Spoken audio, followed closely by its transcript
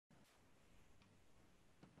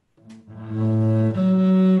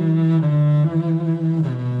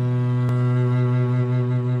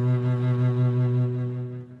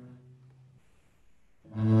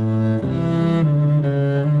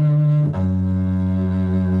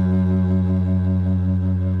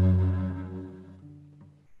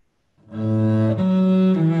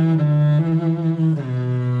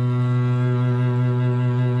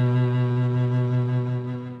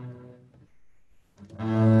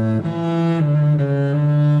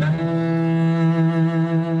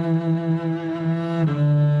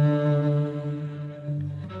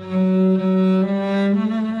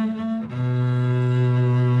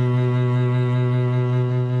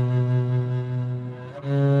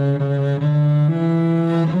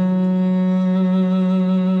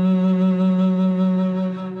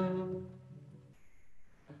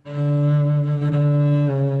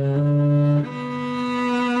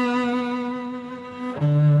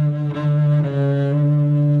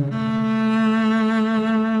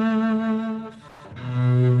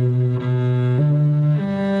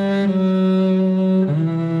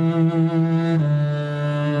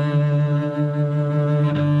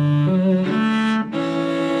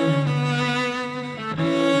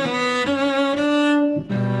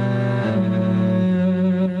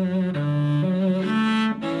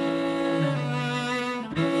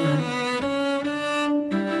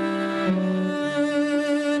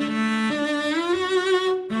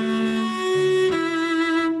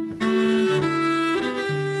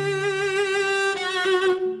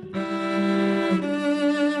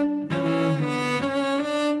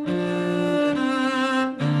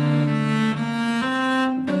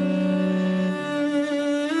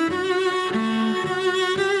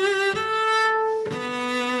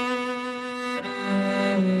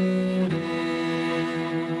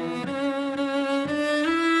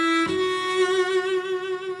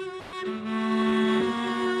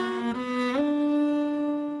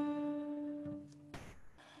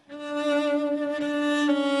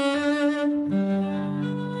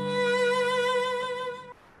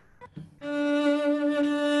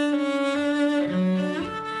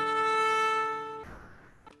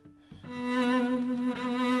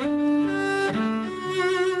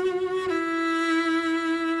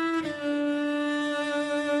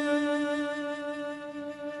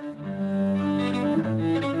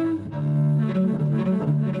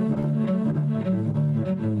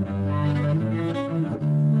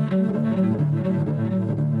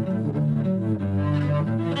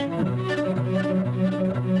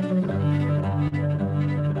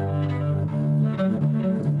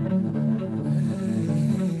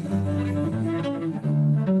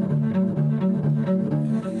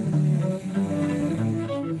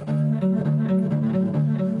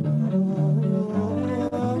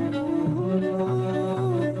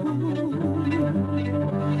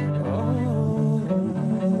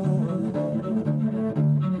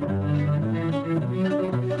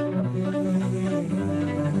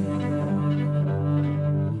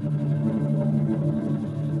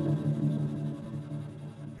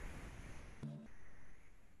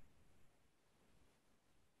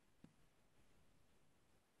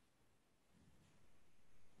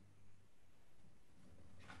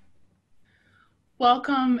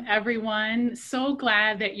Welcome, everyone. So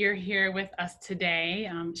glad that you're here with us today.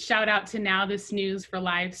 Shout out to Now This News for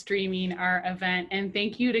live streaming our event. And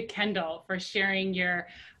thank you to Kendall for sharing your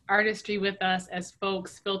artistry with us as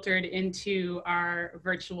folks filtered into our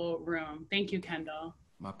virtual room. Thank you, Kendall.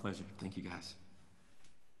 My pleasure. Thank you, guys.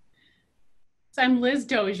 So I'm Liz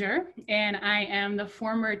Dozier, and I am the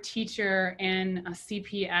former teacher and a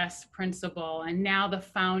CPS principal, and now the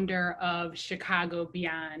founder of Chicago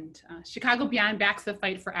Beyond. Chicago Beyond backs the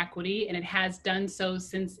fight for equity, and it has done so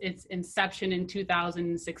since its inception in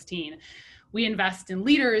 2016. We invest in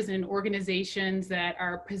leaders and organizations that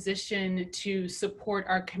are positioned to support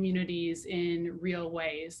our communities in real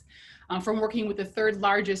ways. From working with the third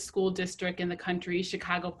largest school district in the country,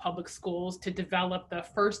 Chicago Public Schools, to develop the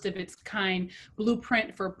first of its kind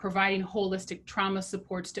blueprint for providing holistic trauma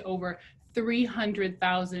supports to over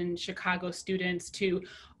 300,000 Chicago students, to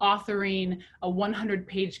authoring a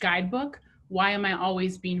 100-page guidebook, Why Am I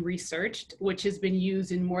Always Being Researched?, which has been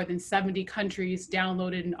used in more than 70 countries,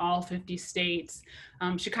 downloaded in all 50 states.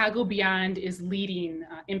 Chicago Beyond is leading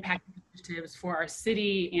impacting initiatives for our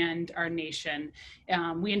city and our nation.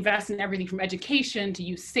 We invest in everything from education to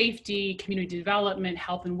youth safety, community development,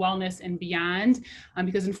 health and wellness, and beyond,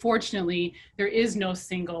 because unfortunately, there is no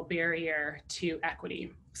single barrier to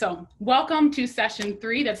equity. So welcome to session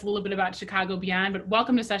 3. That's a little bit about Chicago Beyond, but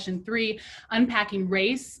welcome to session 3, Unpacking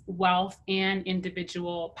Race, Wealth, and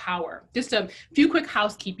Individual Power. Just a few quick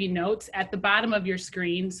housekeeping notes at the bottom of your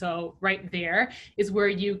screen. So right there is where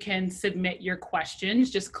you can submit your questions.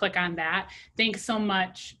 Just click on that. Thanks so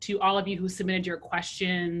much to all of you who submitted your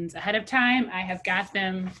questions ahead of time. I have got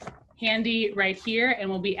them handy right here, and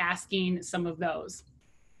we'll be asking some of those.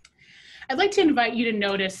 I'd like to invite you to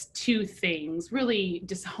notice 2 things, really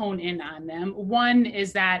just hone in on them. One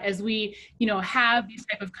is that as we, have these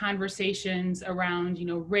type of conversations around,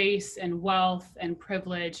 race and wealth and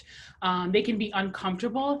privilege, they can be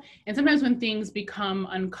uncomfortable. And sometimes when things become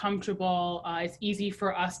uncomfortable, it's easy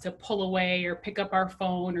for us to pull away or pick up our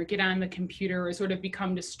phone or get on the computer or sort of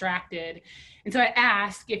become distracted. And so I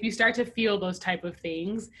ask, if you start to feel those type of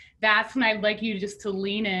things, that's when I'd like you just to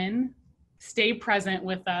lean in, stay present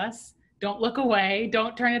with us. Don't look away,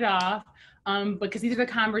 don't turn it off, because these are the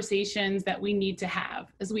conversations that we need to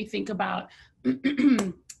have as we think about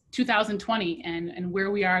 2020 and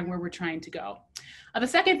where we are and where we're trying to go. The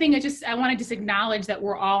second thing, I want to just acknowledge that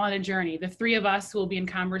we're all on a journey. The 3 of us who will be in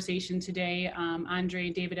conversation today,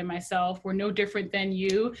 Andre, David, and myself, we're no different than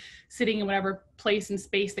you, sitting in whatever place and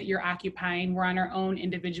space that you're occupying. We're on our own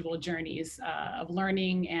individual journeys of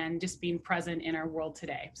learning and just being present in our world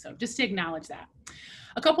today. So just to acknowledge that.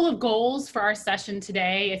 A couple of goals for our session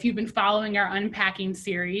today. If you've been following our Unpacking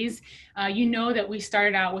series, you know that we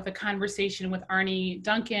started out with a conversation with Arnie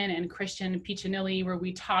Duncan and Christian Piccinilli, where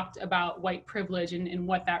we talked about white privilege and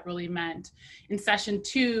what that really meant. In session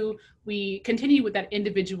 2, we continued with that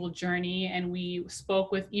individual journey, and we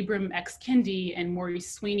spoke with Ibram X. Kendi and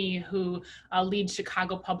Maurice Sweeney, who leads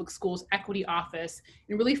Chicago Public Schools Equity Office,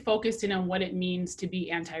 and really focused in on what it means to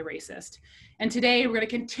be anti-racist. And today we're going to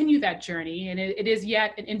continue that journey, and it is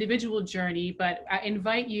yet an individual journey, but I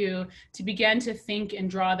invite you to begin to think and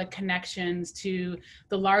draw the connections to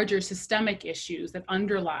the larger systemic issues that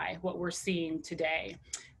underlie what we're seeing today.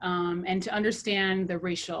 And to understand the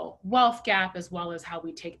racial wealth gap as well as how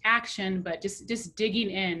we take action, but just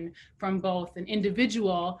digging in from both an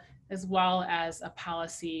individual as well as a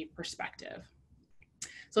policy perspective.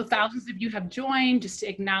 So thousands of you have joined, just to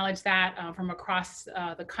acknowledge that from across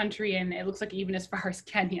the country, and it looks like even as far as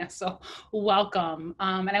Kenya, so welcome.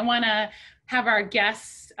 And I wanna have our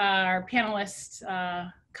guests, our panelists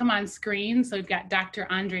come on screen. So we've got Dr.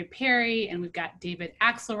 Andre Perry and we've got David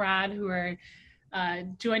Axelrod who are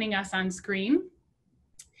joining us on screen.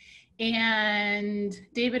 And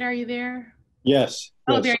David, are you there? Yes.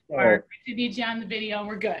 Oh, yes. there you are. Great to need you on the video.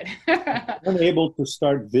 We're good. Unable to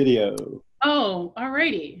start video. Oh,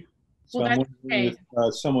 alrighty. So Well, I'm that's wondering okay.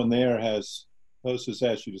 if someone there has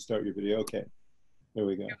asked you to start your video. Okay, there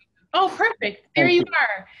we go. Oh, perfect. There Thank you you.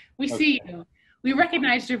 are. We see you. We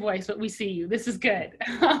recognized your voice, but we see you. This is good.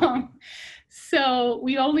 So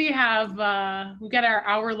we only have, we've got our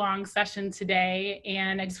hour-long session today,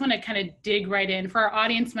 and I just want to kind of dig right in. For our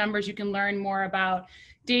audience members, you can learn more about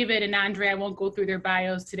David and Andre. I won't go through their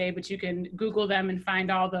bios today, but you can Google them and find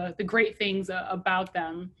all the great things about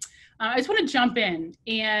them. I just want to jump in.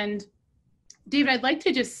 And David, I'd like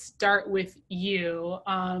to just start with you.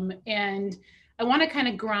 And I want to kind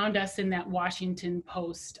of ground us in that Washington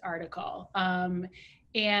Post article.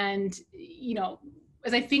 And,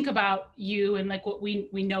 as I think about you and like what we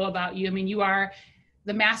know about you, I mean, you are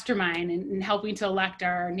the mastermind in helping to elect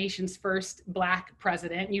our nation's first Black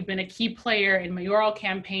president. You've been a key player in mayoral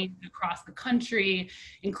campaigns across the country,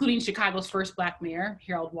 including Chicago's first Black mayor,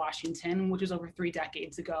 Harold Washington, which was over 3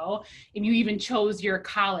 decades ago. And you even chose your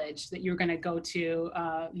college that you were going to go to,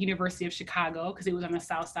 University of Chicago, because it was on the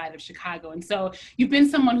south side of Chicago. And so you've been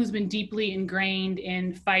someone who's been deeply ingrained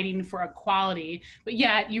in fighting for equality, but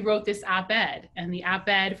yet you wrote this op-ed. And the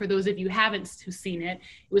op-ed, for those of you who haven't seen it,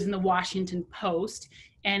 it was in the Washington Post.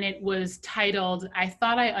 And it was titled, "I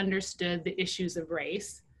Thought I Understood the Issues of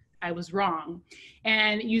Race. I Was Wrong."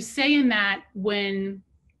 And you say in that when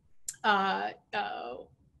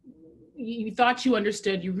you thought you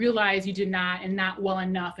understood, you realized you did not, and not well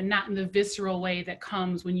enough, and not in the visceral way that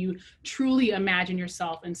comes when you truly imagine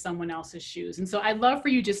yourself in someone else's shoes. And so I'd love for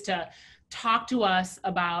you just to talk to us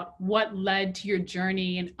about what led to your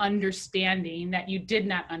journey and understanding that you did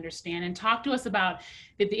not understand, and talk to us about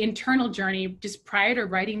the internal journey just prior to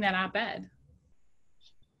writing that op-ed.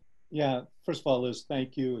 Yeah, first of all, Liz,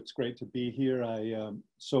 thank you. It's great to be here. I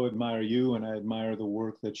so admire you, and I admire the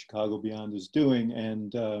work that Chicago Beyond is doing,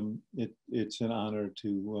 and it's an honor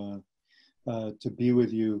to to be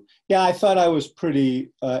with you. Yeah, I thought I was pretty.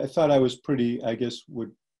 I guess what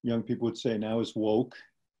young people would say now is woke,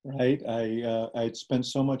 right? I'd spent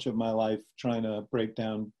so much of my life trying to break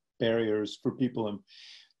down barriers for people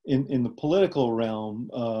in the political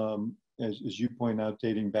realm. As you point out,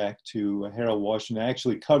 dating back to Harold Washington, I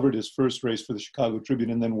actually covered his first race for the Chicago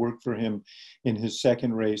Tribune and then worked for him in his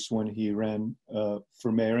second race when he ran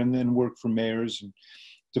for mayor, and then worked for mayors and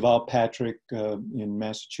Deval Patrick in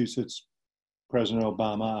Massachusetts, President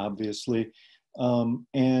Obama, obviously.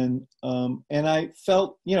 And I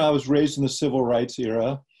felt, I was raised in the civil rights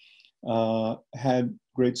era, had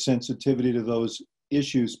great sensitivity to those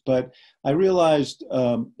issues, but I realized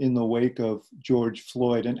in the wake of George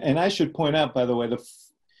Floyd, and I should point out, by the way,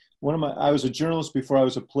 I was a journalist before I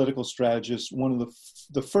was a political strategist. One of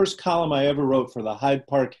the first column I ever wrote for the Hyde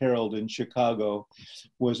Park Herald in Chicago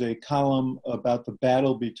was a column about the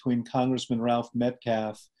battle between Congressman Ralph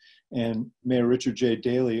Metcalfe and Mayor Richard J.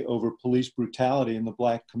 Daley over police brutality in the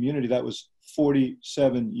Black community. That was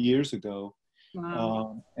 47 years ago.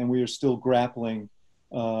 Wow. And we are still grappling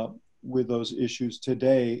with those issues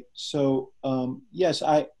today. So yes,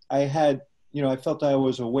 I had, I felt I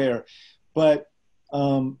was aware, but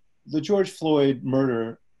the George Floyd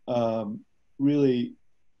murder really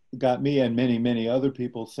got me and many, many other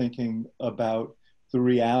people thinking about the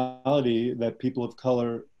reality that people of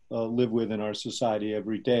color live with in our society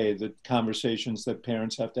every day, the conversations that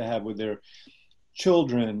parents have to have with their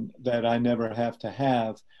children that I never have to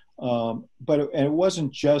have. But it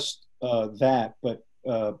wasn't just that, but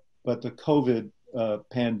the COVID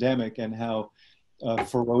pandemic and how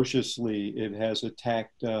ferociously it has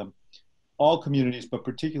attacked all communities, but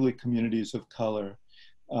particularly communities of color.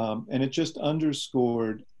 And it just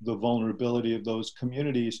underscored the vulnerability of those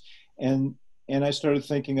communities. And I started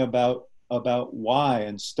thinking about why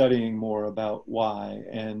and studying more about why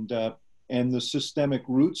and the systemic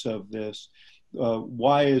roots of this.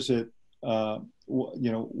 Why is it,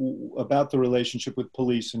 about the relationship with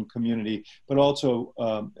police and community, but also,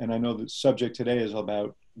 and I know the subject today is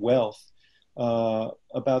about wealth,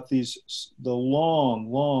 about the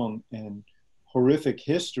long and horrific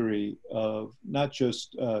history of not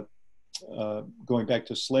just going back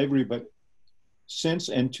to slavery, but since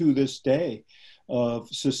and to this day of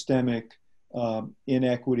systemic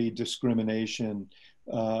inequity, discrimination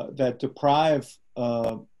that deprive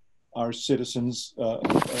our citizens,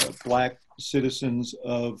 Black citizens,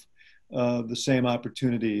 of the same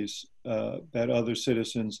opportunities that other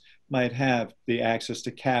citizens might have, the access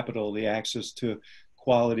to capital, the access to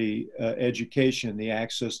quality education, the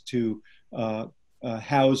access to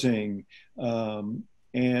housing, and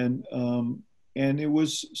it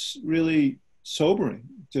was really sobering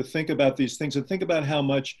to think about these things and think about how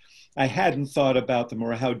much I hadn't thought about them,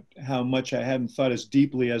 or how much I hadn't thought as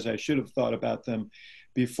deeply as I should have thought about them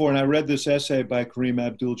before. And I read this essay by Kareem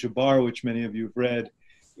Abdul-Jabbar, which many of you have read,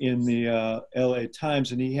 in the LA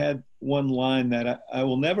Times, and he had one line that I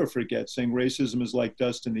will never forget, saying racism is like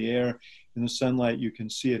dust in the air. In the sunlight, you can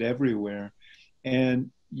see it everywhere. And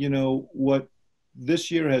what this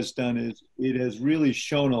year has done is it has really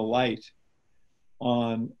shone a light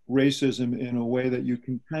on racism in a way that you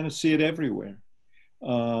can kind of see it everywhere.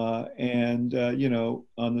 On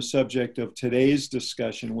the subject of today's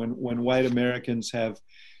discussion, when white Americans have,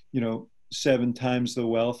 7 times the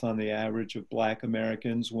wealth on the average of Black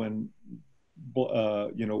Americans, when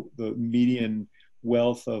the median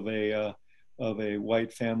wealth of a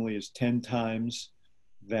white family is 10 times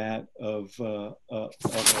that of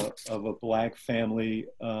a Black family.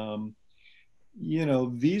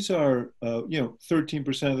 These are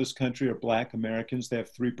 13% of this country are Black Americans. They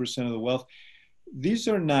have 3% of the wealth. These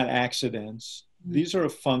are not accidents. These are a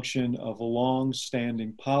function of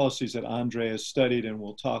long-standing policies that Andre has studied and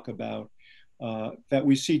will talk about, that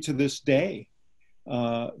we see to this day,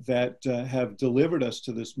 that have delivered us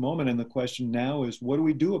to this moment. And the question now is, what do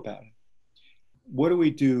we do about it? What do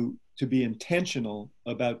we do to be intentional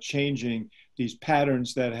about changing these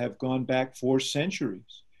patterns that have gone back for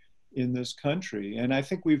centuries in this country? And I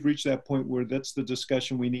think we've reached that point where that's the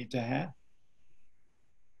discussion we need to have.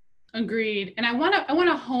 Agreed. And I want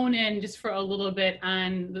to hone in just for a little bit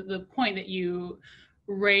on the point that you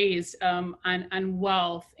raised on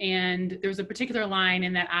wealth. And there's a particular line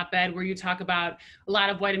in that op-ed where you talk about a lot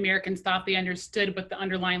of white Americans thought they understood, but the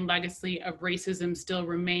underlying legacy of racism still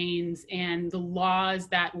remains. And the laws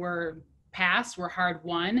that were passed were hard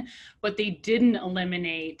won, but they didn't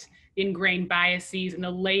eliminate ingrained biases and the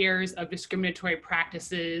layers of discriminatory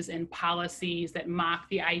practices and policies that mock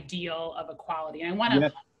the ideal of equality. And I want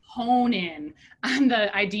to hone in on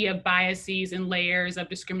the idea of biases and layers of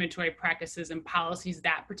discriminatory practices and policies,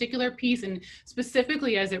 that particular piece, and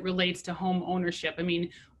specifically as it relates to home ownership. I mean,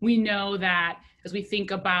 we know that as we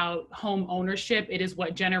think about home ownership, it is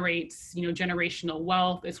what generates, generational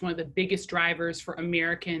wealth. It's one of the biggest drivers for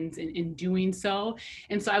Americans in doing so.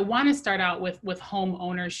 And so I want to start out with home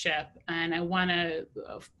ownership, and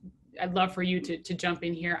I'd love for you to jump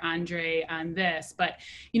in here, Andre, on this. But,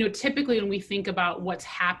 typically when we think about what's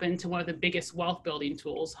happened to one of the biggest wealth building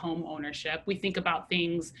tools, home ownership, we think about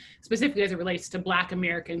things specifically as it relates to Black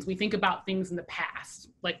Americans. We think about things in the past,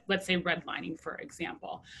 like let's say redlining, for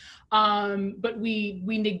example. But we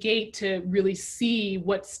negate to really see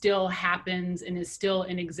what still happens and is still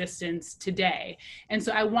in existence today. And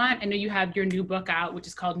so I know you have your new book out, which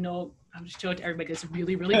is called No, I'll just show it to everybody. It's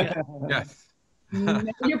really, really good. Yes. Know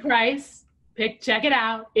your price. Check it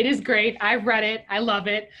out. It is great. I've read it. I love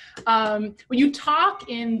it. When you talk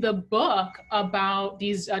in the book about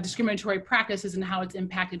these discriminatory practices and how it's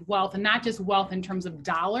impacted wealth, and not just wealth in terms of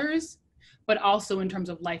dollars, but also in terms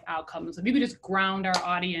of life outcomes. If you could just ground our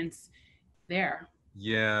audience there.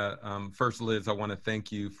 Yeah. First, Liz, I want to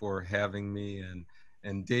thank you for having me,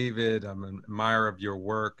 and David. I'm an admirer of your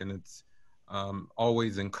work, and it's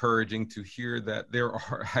always encouraging to hear that there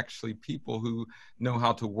are actually people who know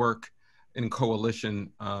how to work in coalition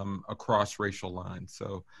across racial lines.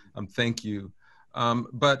 So thank you.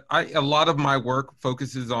 But a lot of my work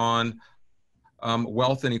focuses on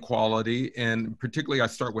wealth inequality, and particularly I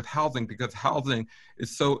start with housing because housing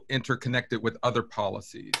is so interconnected with other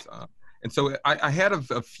policies. And so I had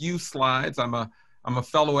a few slides. I'm a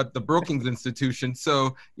fellow at the Brookings Institution,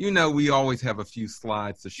 so we always have a few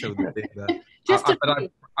slides to show the data. But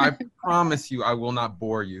I promise you I will not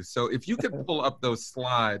bore you. So if you could pull up those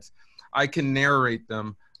slides, I can narrate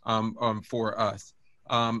them for us.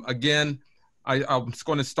 Again, I'm just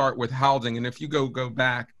going to start with housing, and if you go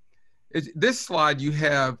back, this slide you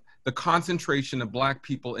have the concentration of Black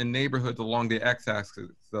people in neighborhoods along the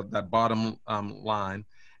x-axis, that bottom line,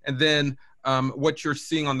 and then what you're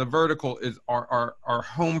seeing on the vertical is our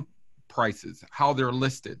home prices, how they're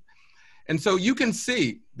listed. And so you can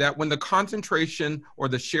see that when the concentration or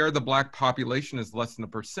the share of the Black population is less than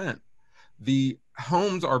 1%, the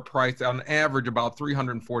homes are priced on average about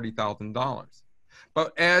 $340,000.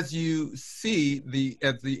 But as you see,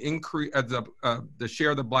 as the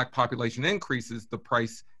share of the Black population increases, the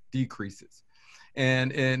price decreases.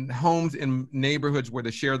 And in homes in neighborhoods where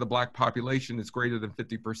the share of the Black population is greater than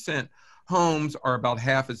 50%, homes are about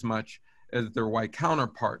half as much as their white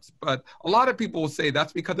counterparts. But a lot of people will say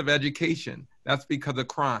that's because of education, that's because of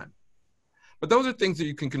crime. But those are things that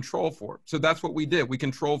you can control for. So that's what we did. We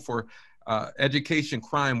controlled for education,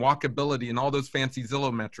 crime, walkability, and all those fancy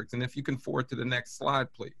Zillow metrics. And if you can forward to the next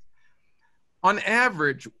slide, please. On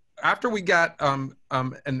average, after we got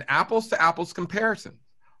an apples to apples comparison,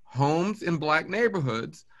 homes in Black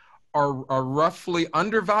neighborhoods are roughly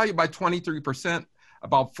undervalued by 23%,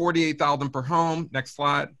 about $48,000 per home. Next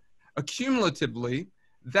slide. Accumulatively,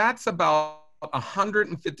 that's about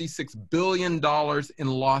 $156 billion in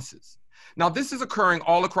losses. Now, this is occurring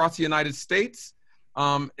all across the United States.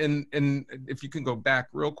 And if you can go back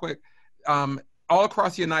real quick, all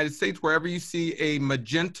across the United States, wherever you see a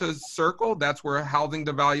magenta circle, that's where housing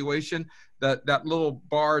devaluation, that little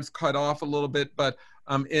bar is cut off a little bit, but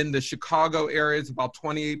in the Chicago area, it's about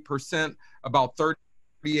 28%, about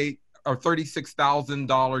 $38,000 or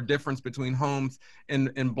 $36,000 difference between homes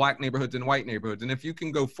in Black neighborhoods and white neighborhoods. And if you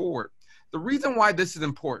can go forward, the reason why this is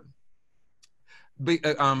important,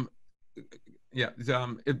 the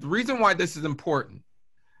reason why this is important,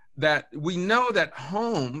 that we know that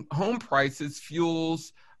home prices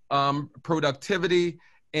fuels productivity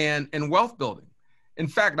and wealth building. In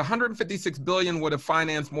fact, $156 billion would have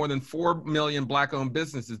financed more than 4 million Black-owned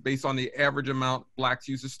businesses based on the average amount Blacks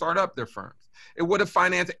use to start up their firms. It would have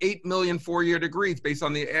financed 8 million four-year degrees based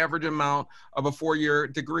on the average amount of a four-year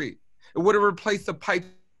degree. It would have replaced the pipes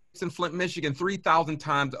in Flint, Michigan 3,000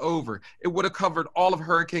 times over. It would have covered all of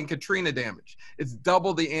Hurricane Katrina damage. It's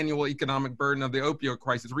double the annual economic burden of the opioid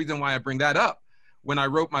crisis. The reason why I bring that up, when I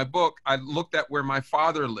wrote my book, I looked at where my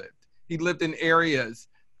father lived. He lived in areas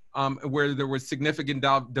where there was significant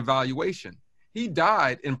devaluation. He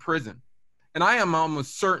died in prison. And I am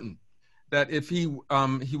almost certain that if he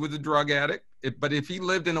was a drug addict, but if he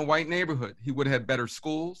lived in a white neighborhood, he would have better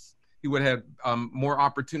schools. He would have more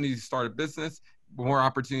opportunities to start a business, more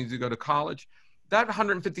opportunities to go to college. That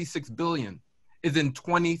 $156 billion is in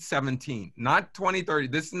 2017, not 2030.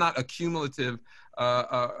 This is not accumulative,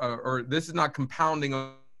 or this is not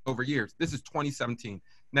compounding over years. This is 2017.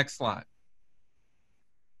 Next slide.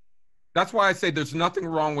 That's why I say there's nothing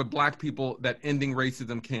wrong with Black people that ending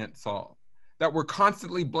racism can't solve. That we're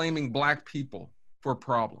constantly blaming Black people for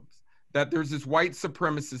problems. That there's this white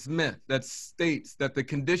supremacist myth that states that the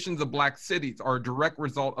conditions of Black cities are a direct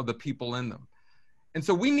result of the people in them. And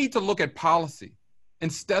so we need to look at policy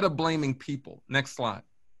instead of blaming people. Next slide.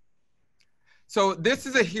 So this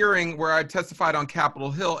is a hearing where I testified on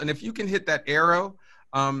Capitol Hill. And if you can hit that arrow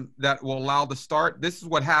that will allow the start, this is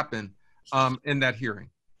what happened in that hearing.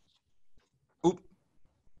 Oop,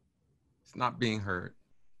 it's not being heard,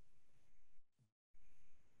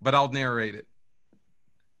 but I'll narrate it.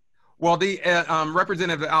 Well, the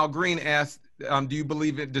Representative Al Green asked, do you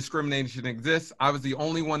believe that discrimination exists? I was the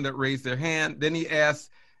only one that raised their hand. Then he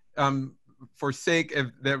asked, for sake if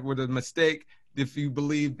there was a mistake, if you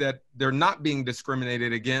believe that they're not being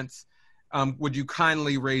discriminated against, would you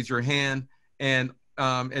kindly raise your hand? And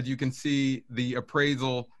as you can see, the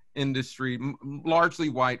appraisal industry, largely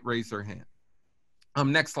white, raised their hand.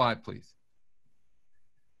 Next slide, please.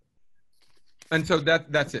 And so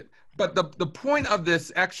that's it. But the point of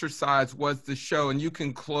this exercise was to show, and you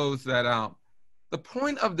can close that out. The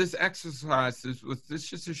point of this exercise was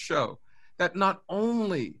just to show that not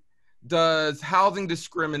only does housing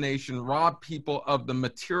discrimination rob people of the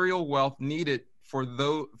material wealth needed for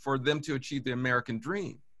them to achieve the American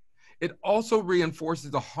dream, it also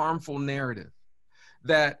reinforces a harmful narrative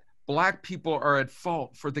that Black people are at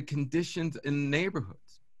fault for the conditions in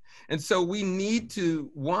neighborhoods. And so we need to,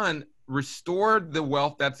 one, restore the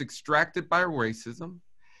wealth that's extracted by racism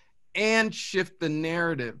and shift the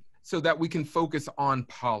narrative so that we can focus on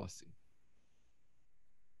policy.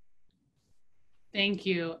 Thank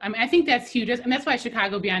you. I mean, I think that's huge. And that's why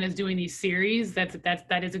Chicago Beyond is doing these series. That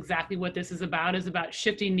is exactly what this is about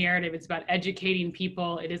shifting narrative. It's about educating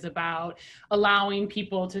people. It is about allowing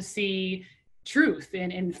people to see truth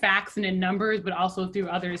in facts and in numbers, but also through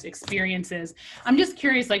others' experiences. I'm just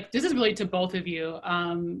curious, like, this is really to both of you,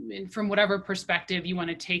 from whatever perspective you want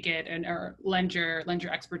to take it or lend your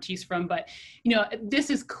expertise from. But, you know, this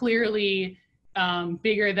is clearly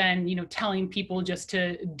bigger than, you know, telling people just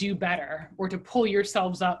to do better or to pull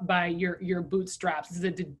yourselves up by your bootstraps. This is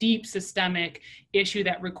a deep systemic issue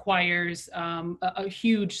that requires a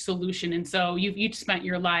huge solution. And so you've each spent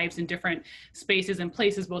your lives in different spaces and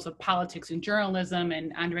places, both of politics and journalism.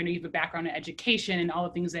 And Andre, I know you have a background in education and all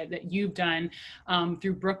the things that you've done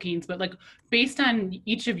through Brookings. But like, based on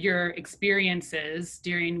each of your experiences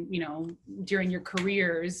during your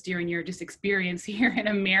careers, during your just experience here in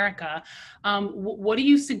America, what do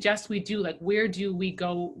you suggest we do? Like, where do we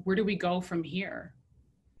go from here?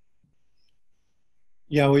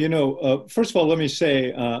 Yeah, well, you know, first of all, let me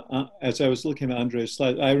say, as I was looking at Andre's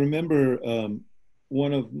slide, I remember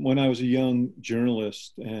when I was a young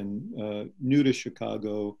journalist and new to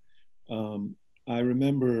Chicago, I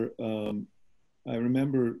remember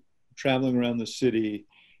traveling around the city,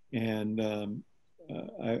 and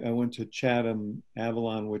I went to Chatham,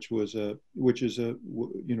 Avalon, which was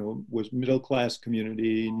middle class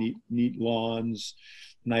community, neat lawns,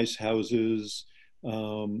 nice houses,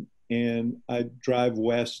 and I'd drive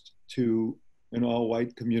west to an all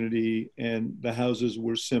white community, and the houses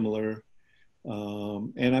were similar.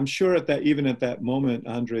 And I'm sure even at that moment,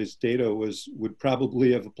 Andre's data would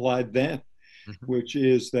probably have applied then, which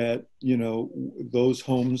is that, you know, those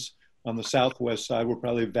homes on the southwest side were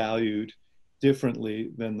probably valued differently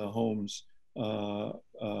than the homes,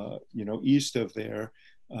 east of there.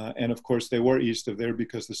 And of course, they were east of there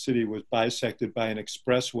because the city was bisected by an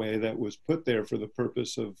expressway that was put there for the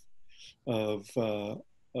purpose of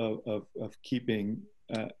keeping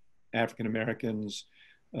African Americans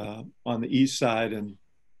on the east side and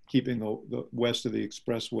keeping the west of the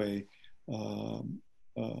expressway,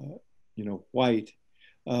 white.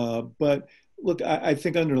 But look, I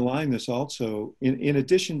think underlying this also, in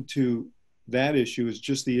addition to that issue, is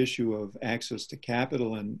just the issue of access to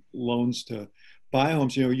capital and loans to buy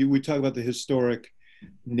homes. You know, we talk about the historic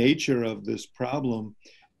nature of this problem.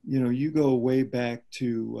 You know, you go way back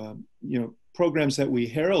to, programs that we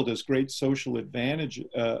herald as great social advances,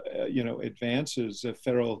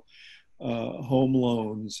 federal home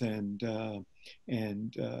loans and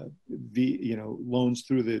loans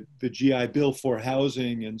through the GI Bill for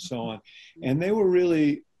housing and so on. And they were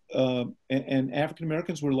really, and African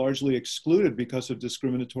Americans were largely excluded because of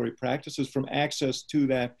discriminatory practices from access to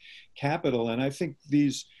that capital. And I think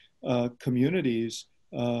these communities,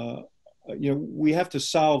 we have to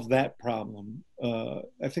solve that problem.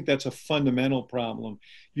 I think that's a fundamental problem.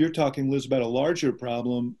 You're talking, Liz, about a larger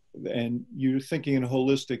problem, and you're thinking in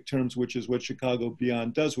holistic terms, which is what Chicago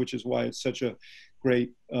Beyond does, which is why it's such a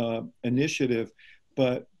great initiative.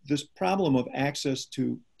 but this problem of access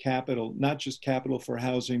to capital, not just capital for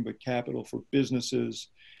housing, but capital for businesses,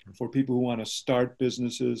 for people who want to start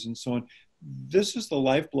businesses and so on. This is the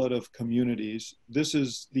lifeblood of communities. This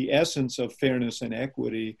is the essence of fairness and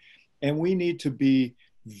equity. And we need to be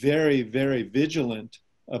very, very vigilant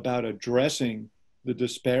about addressing the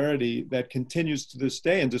disparity that continues to this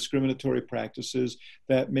day, and discriminatory practices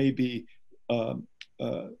that may be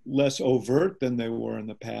less overt than they were in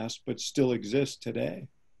the past, but still exist today.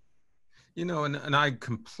 You know, and I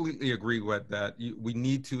completely agree with that. We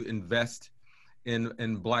need to invest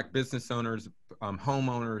in Black business owners,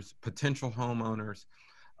 homeowners, potential homeowners.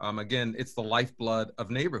 Again, it's the lifeblood of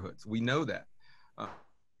neighborhoods. We know that.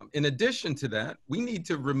 In addition to that, we need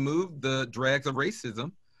to remove the drags of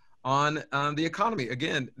racism on the economy.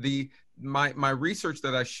 Again, my research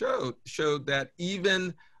that I showed that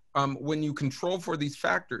even when you control for these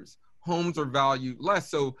factors, homes are valued less.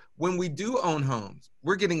 So when we do own homes,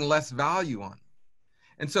 we're getting less value on them.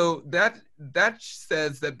 And so that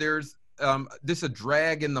says that there's a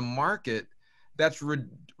drag in the market that's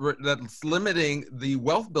limiting the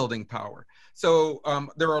wealth building power. So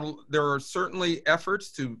there are certainly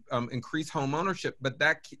efforts to increase home ownership, but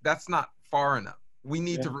that's not far enough. We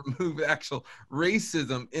need to remove actual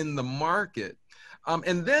racism in the market.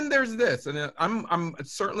 And then there's this, and I'm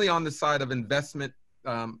certainly on the side of investment.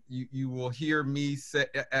 You will hear me say,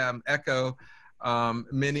 echo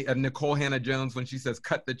many Nicole Hannah-Jones when she says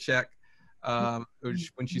cut the check,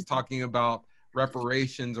 when she's talking about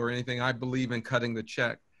reparations or anything. I believe in cutting the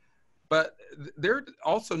check. But there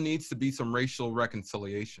also needs to be some racial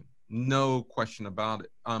reconciliation. No question about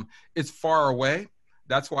it. It's far away.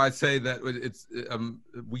 That's why I say that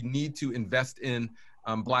we need to invest in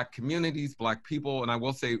Black communities, Black people. And I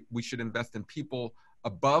will say we should invest in people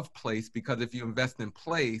above place, because if you invest in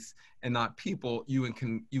place and not people, you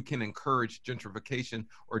can encourage gentrification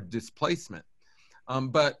or displacement.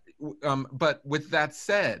 But with that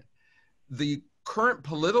said, the current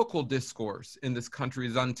political discourse in this country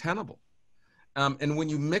is untenable. And when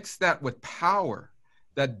you mix that with power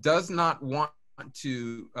that does not want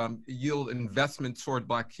to yield investment toward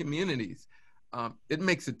Black communities, it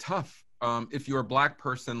makes it tough if you're a Black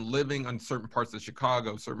person living in certain parts of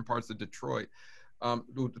Chicago, certain parts of Detroit,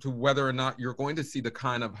 to whether or not you're going to see the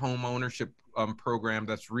kind of home ownership program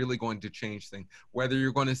that's really going to change things, whether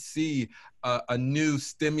you're going to see a new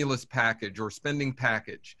stimulus package or spending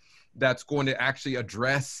package that's going to actually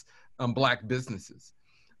address Black businesses.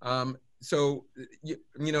 So,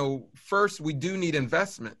 first, we do need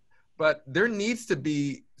investment, but there needs to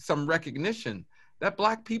be some recognition that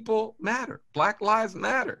Black people matter, Black lives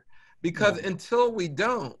matter, because until we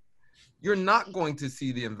don't, you're not going to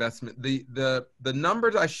see the investment. The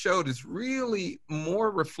numbers I showed is really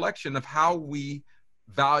more reflection of how we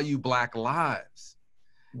value Black lives.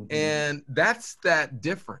 Mm-hmm. And that's that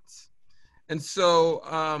difference. And so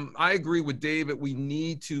I agree with David, we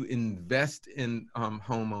need to invest in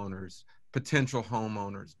homeowners, potential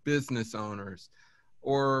homeowners, business owners,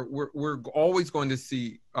 or we're always going to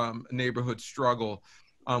see neighborhoods struggle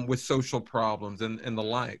with social problems and the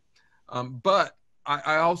like. But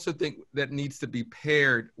I also think that needs to be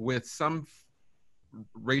paired with some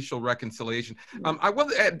racial reconciliation. I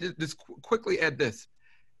will quickly add this.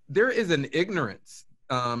 There is an ignorance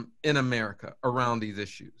in America around these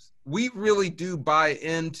issues. We really do buy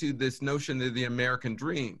into this notion of the American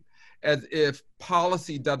dream as if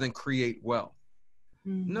policy doesn't create wealth.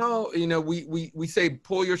 Mm-hmm. No, we say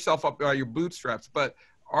pull yourself up by your bootstraps, but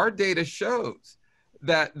our data shows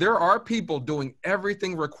that there are people doing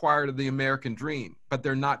everything required of the American dream, but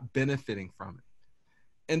they're not benefiting from it.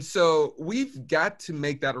 And so we've got to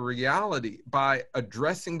make that a reality by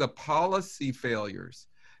addressing the policy failures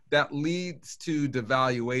that leads to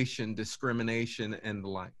devaluation, discrimination, and the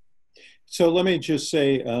like. So let me just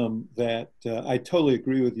say that I totally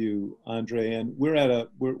agree with you, Andre, and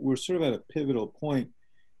we're sort of at a pivotal point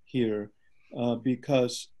here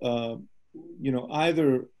because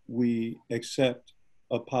either we accept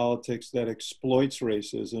a politics that exploits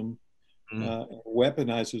racism,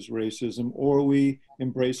 weaponizes racism, or we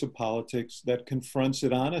embrace a politics that confronts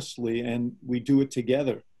it honestly, and we do it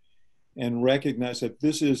together and recognize that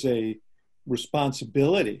this is a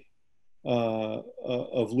responsibility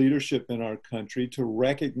of leadership in our country to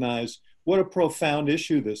recognize what a profound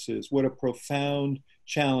issue this is, what a profound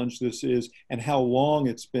challenge this is, and how long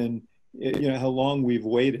it's been, how long we've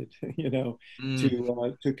waited,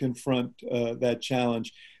 to confront that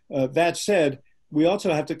challenge. That said, we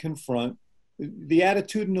also have to confront the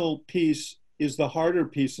attitudinal piece is the harder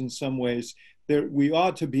piece in some ways. We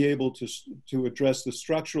ought to be able to address the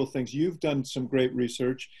structural things. You've done some great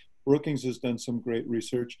research Brookings has done some great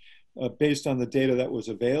research based on the data that was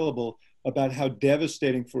available about how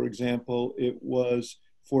devastating, for example, it was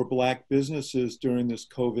for Black businesses during this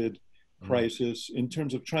COVID crisis in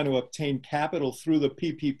terms of trying to obtain capital through the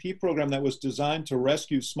PPP program that was designed to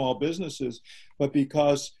rescue small businesses. But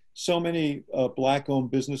because so many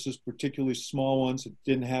Black-owned businesses, particularly small ones that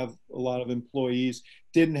didn't have a lot of employees,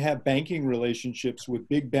 didn't have banking relationships with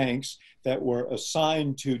big banks that were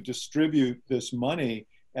assigned to distribute this money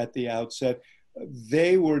at the outset,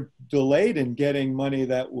 they were delayed in getting money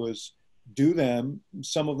that was due them.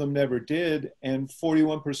 Some of them never did. And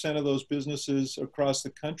 41% of those businesses across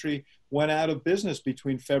the country went out of business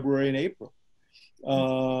between February and April.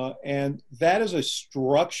 And that is a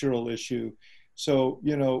structural issue. So,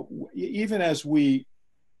 you know, even as we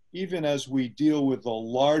deal with the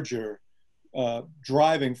larger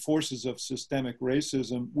driving forces of systemic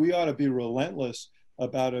racism, we ought to be relentless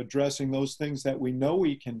about addressing those things that we know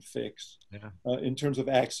we can fix in terms of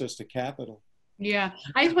access to capital. Yeah,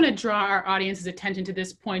 I just want to draw our audience's attention to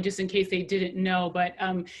this point, just in case they didn't know. But,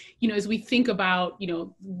 you know, as we think about, you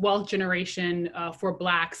know, wealth generation for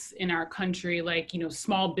Blacks in our country, like, you know,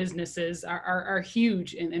 small businesses are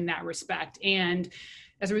huge in that respect. And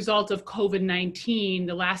as a result of COVID-19,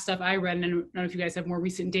 the last stuff I read, and I don't know if you guys have more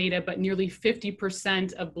recent data, but nearly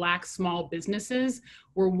 50% of Black small businesses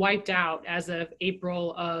were wiped out as of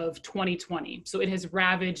April of 2020. So it has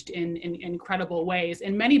ravaged in incredible ways.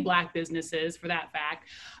 And many Black businesses, for that fact,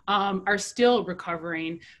 are still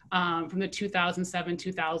recovering from the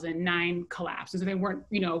 2007-2009 collapse. And so they weren't,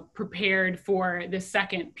 you know, prepared for the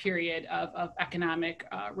second period of economic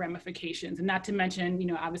ramifications. And not to mention, you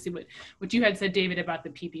know, obviously what you had said, David, about the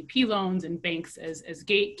PPP loans and banks as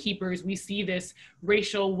gatekeepers. We see this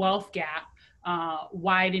racial wealth gap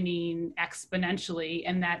widening exponentially,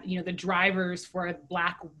 and that, you know, the drivers for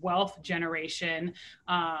Black wealth generation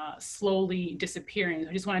slowly disappearing.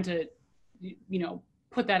 I just wanted to, you know,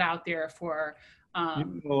 put that out there for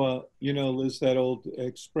you know, Liz, that old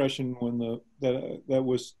expression that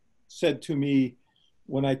was said to me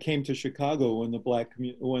when I came to Chicago, when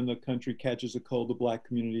the country catches a cold, the Black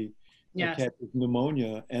community catches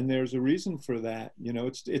pneumonia, and there's a reason for that. You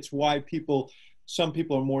know, it's why some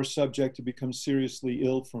people are more subject to become seriously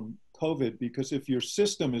ill from COVID, because if your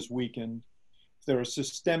system is weakened, if there are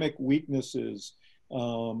systemic weaknesses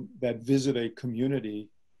that visit a community,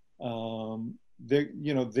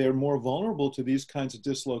 they're more vulnerable to these kinds of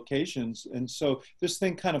dislocations. And so this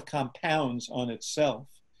thing kind of compounds on itself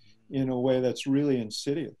in a way that's really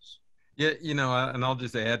insidious. Yeah, you know, and I'll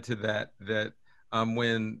just add to that,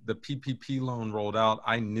 when the PPP loan rolled out,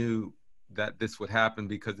 I knew that this would happen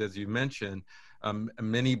because, as you mentioned,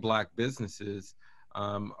 many Black businesses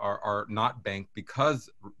are not banked because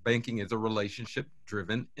banking is a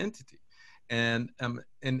relationship-driven entity. And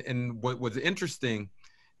what was interesting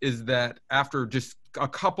is that after just a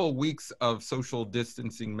couple weeks of social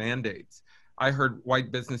distancing mandates, I heard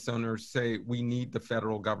white business owners say, we need the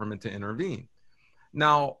federal government to intervene.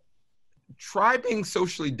 Now, try being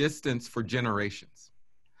socially distanced for generations.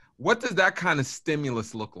 What does that kind of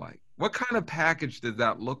stimulus look like? What kind of package does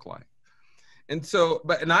that look like? And so,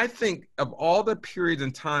 and I think of all the periods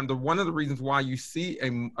in time, one of the reasons why you see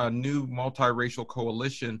a new multiracial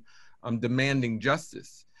coalition demanding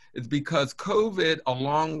justice is because COVID,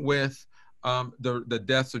 along with the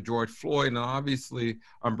deaths of George Floyd and obviously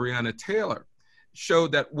Breonna Taylor,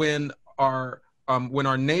 showed that when our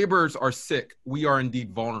neighbors are sick, we are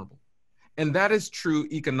indeed vulnerable. And that is true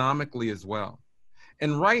economically as well.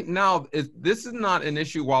 And right now, this is not an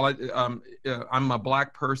issue. While I'm a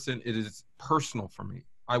Black person, it is personal for me.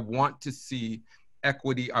 I want to see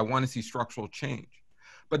equity. I want to see structural change.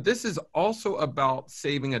 But this is also about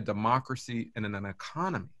saving a democracy and an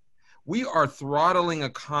economy. We are throttling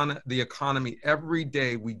the economy every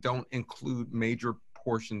day. We don't include major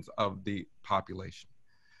portions of the population.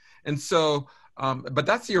 And so, but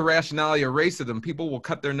that's the irrationality of racism. People will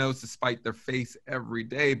cut their nose to spite their face every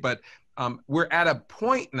day. But we're at a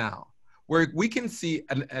point now where we can see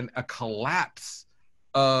a collapse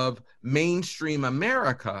of mainstream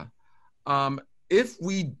America if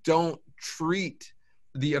we don't treat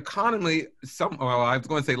the economy, I was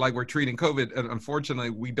going to say like we're treating COVID, and unfortunately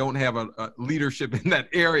we don't have a leadership in that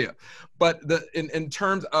area. But in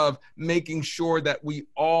terms of making sure that we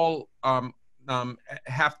all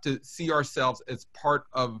have to see ourselves as part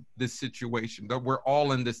of this situation, that we're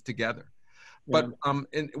all in this together. Yeah. But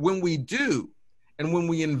and when we do, and when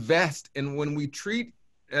we invest, and when we treat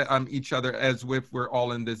each other as if we're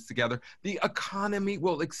all in this together, the economy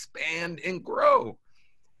will expand and grow.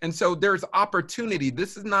 And so there's opportunity.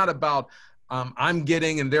 This is not about I'm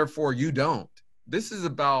getting and therefore you don't. This is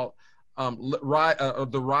about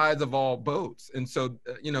the rise of all boats. And so,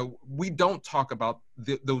 you know, we don't talk about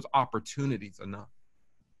those opportunities enough.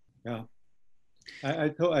 Yeah,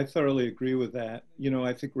 I thoroughly agree with that. You know,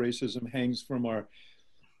 I think racism hangs from our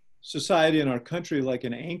society and our country like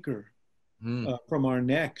an anchor from our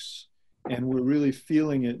necks, and we're really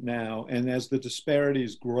feeling it now. And as the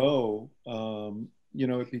disparities grow, you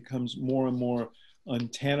know, it becomes more and more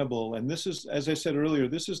untenable. And this is, as I said earlier,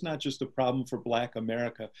 this is not just a problem for Black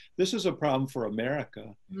America. This is a problem for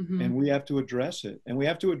America, and we have to address it, and we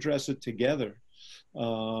have to address it together.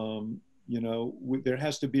 You know, there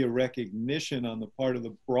has to be a recognition on the part of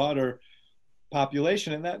the broader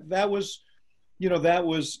population, and that was, you know, that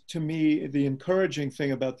was to me the encouraging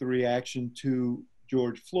thing about the reaction to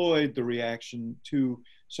George Floyd, the reaction to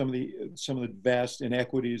some of the vast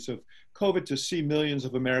inequities of COVID, to see millions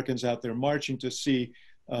of Americans out there marching, to see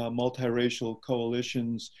multiracial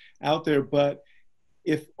coalitions out there. But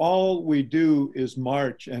if all we do is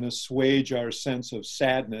march and assuage our sense of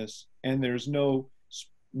sadness, and there's no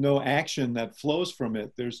action that flows from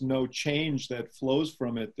it, there's no change that flows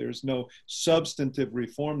from it, there's no substantive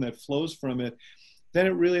reform that flows from it, then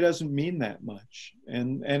it really doesn't mean that much.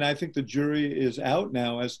 And I think the jury is out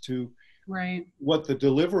now as to what the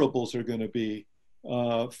deliverables are going to be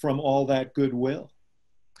from all that goodwill.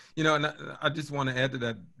 You know, and I just want to add to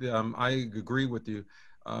that. I agree with you.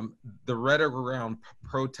 The rhetoric around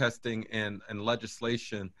protesting and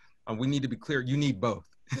legislation, we need to be clear. You need both.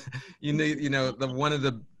 You need, you know, one of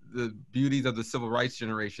the beauties of the civil rights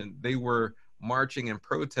generation, they were marching and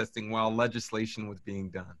protesting while legislation was being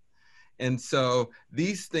done. And so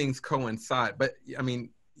these things coincide, but I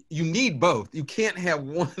mean, you need both. You can't have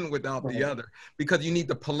one without the other, because you need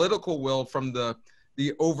the political will from the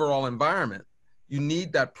overall environment. You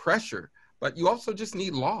need that pressure, but you also just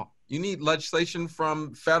need law. You need legislation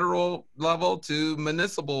from federal level to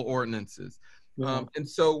municipal ordinances. And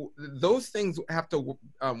so those things have to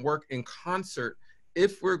work in concert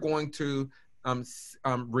if we're going to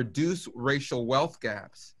reduce racial wealth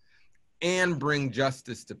gaps and bring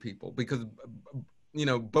justice to people, because, you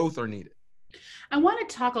know, both are needed. I want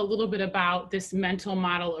to talk a little bit about this mental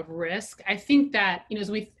model of risk. I think that, you know,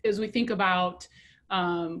 as we think about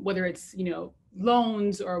whether it's, you know,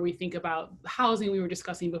 loans, or we think about housing we were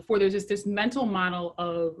discussing before, there's just this mental model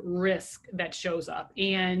of risk that shows up,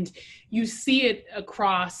 and you see it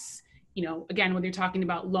across, you know, again, when you're talking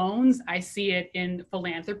about loans, I see it in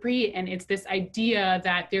philanthropy, and it's this idea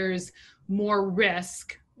that there's more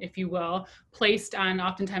risk, if you will, placed on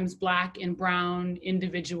oftentimes Black and brown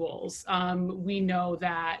individuals. We know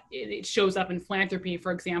that it shows up in philanthropy,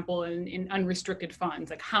 for example, in unrestricted funds.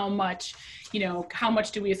 Like how much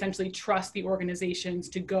do we essentially trust the organizations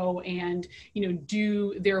to go and, you know,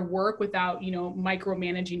 do their work without, you know,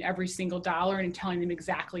 micromanaging every single dollar and telling them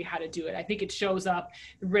exactly how to do it. I think it shows up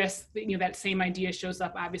risk, you know, that same idea shows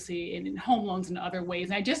up obviously in home loans and other ways.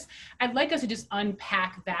 And I'd like us to just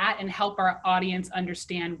unpack that and help our audience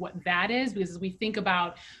understand what that is, because as we think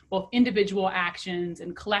about both individual actions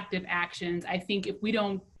and collective actions, I think if we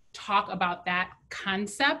don't talk about that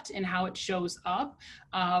concept and how it shows up,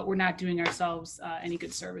 we're not doing ourselves any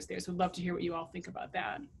good service there. So I'd love to hear what you all think about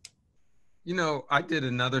that. You know, I did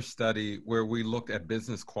another study where we looked at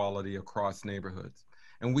business quality across neighborhoods,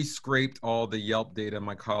 and we scraped all the Yelp data.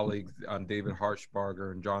 My colleagues, David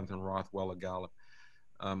Harshbarger and Jonathan Rothwell of Gallup,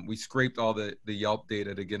 we scraped all the Yelp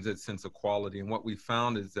data to give it a sense of quality. And what we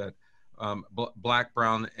found is that Black,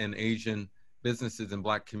 brown, and Asian businesses in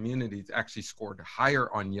Black communities actually scored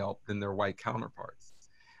higher on Yelp than their white counterparts,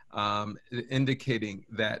 indicating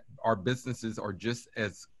that our businesses are just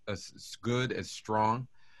as good, as strong.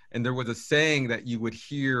 And there was a saying that you would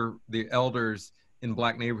hear the elders in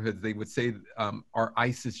Black neighborhoods, they would say, our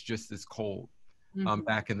ice is just as cold,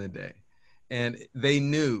 back in the day. And they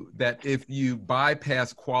knew that if you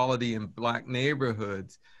bypass quality in Black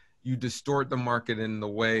neighborhoods, you distort the market in the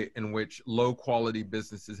way in which low quality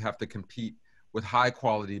businesses have to compete with high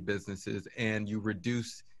quality businesses, and you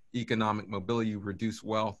reduce economic mobility, you reduce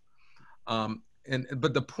wealth.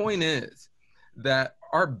 But the point is that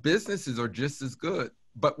our businesses are just as good,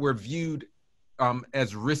 but we're viewed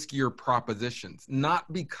as riskier propositions,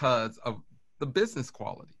 not because of the business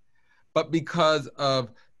quality, but because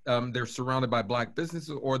of they're surrounded by Black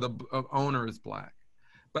businesses or the owner is Black.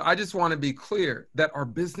 But I just want to be clear that our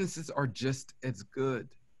businesses are just as good.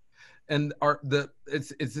 And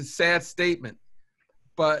it's a sad statement,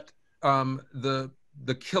 but the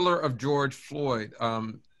killer of George Floyd,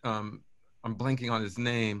 I'm blanking on his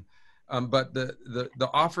name, but the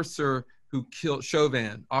officer who killed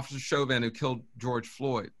Officer Chauvin, who killed George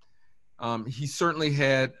Floyd, he certainly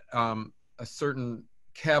had a certain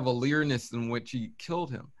cavalierness in which he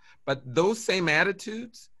killed him. But those same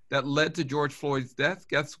attitudes that led to George Floyd's death,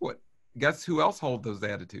 guess what? Guess who else hold those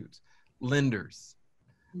attitudes? Lenders,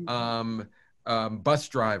 bus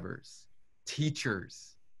drivers,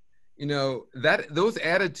 teachers. You know, that those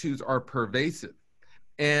attitudes are pervasive.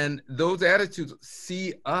 And those attitudes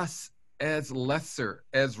see us as lesser,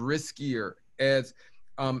 as riskier, as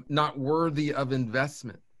not worthy of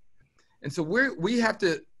investment. And so we have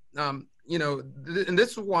to, you know, and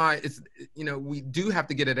this is why it's, you know, we do have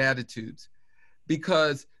to get at attitudes,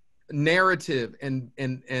 because narrative and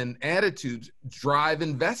attitudes drive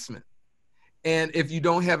investment. And if you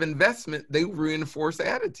don't have investment, they reinforce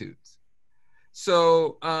attitudes.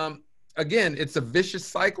 So again, it's a vicious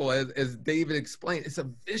cycle, as David explained. It's a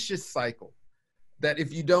vicious cycle that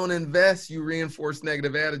if you don't invest, you reinforce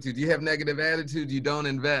negative attitudes. You have negative attitudes, you don't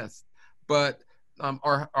invest. But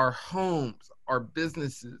our homes, our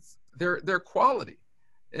businesses, they're quality,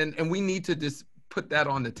 and we need to just put that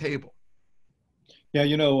on the table. Yeah,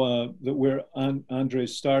 you know, where Andre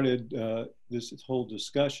started this whole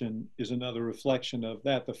discussion is another reflection of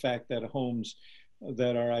that, the fact that homes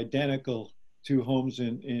that are identical to homes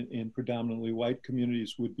in predominantly white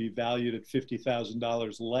communities would be valued at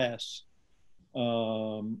 $50,000 less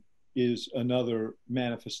is another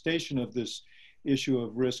manifestation of this issue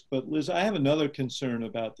of risk. But Liz, I have another concern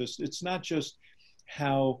about this. It's not just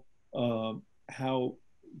how the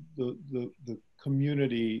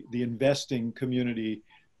community, the investing community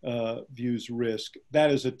views risk.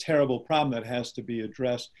 That is a terrible problem that has to be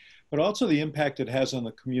addressed, but also the impact it has on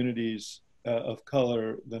the communities of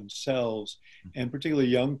color themselves, and particularly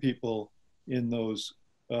young people in those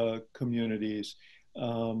communities.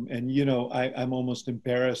 And, you know, I'm almost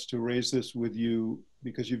embarrassed to raise this with you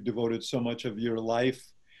because you've devoted so much of your life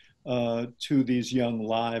to these young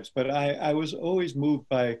lives. But I was always moved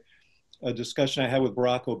by a discussion I had with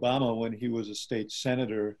Barack Obama when he was a state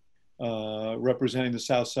senator representing the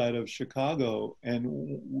South Side of Chicago.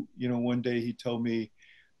 And, you know, one day he told me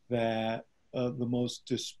that the most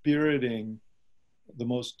dispiriting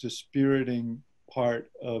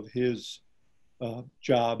part of his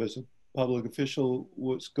job as a public official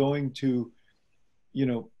was going to, you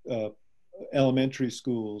know, elementary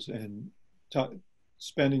schools and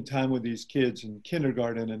spending time with these kids in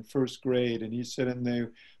kindergarten and first grade. And he said, and they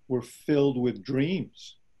were filled with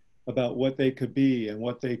dreams about what they could be and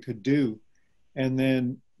what they could do. And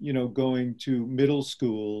then, you know, going to middle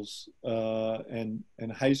schools and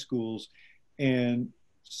high schools and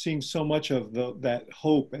seeing so much of that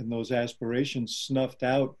hope and those aspirations snuffed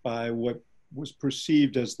out by what was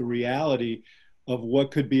perceived as the reality of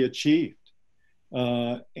what could be achieved.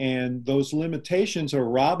 And those limitations are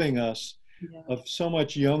robbing us of so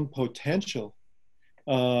much young potential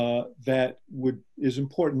that is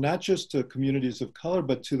important, not just to communities of color,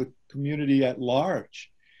 but to the community at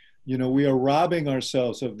large. You know, we are robbing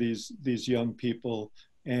ourselves of these young people,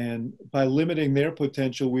 and by limiting their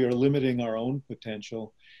potential, we are limiting our own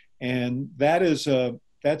potential. And that's a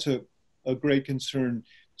great concern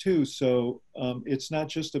too. So it's not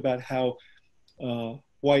just about how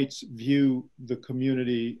whites view the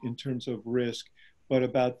community in terms of risk, but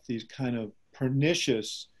about these kind of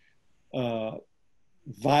pernicious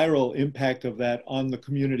viral impact of that on the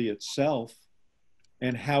community itself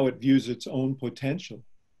and how it views its own potential.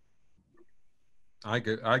 I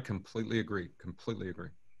completely agree. Completely agree.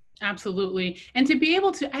 Absolutely. And to be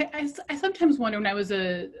able to, I sometimes wonder when I was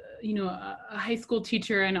a high school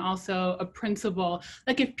teacher and also a principal,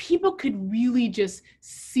 like if people could really just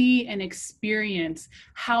see and experience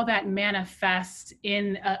how that manifests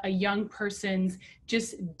in a young person's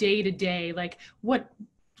just day to day, like what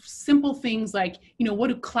simple things like, you know, what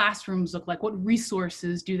do classrooms look like? What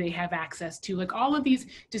resources do they have access to? Like all of these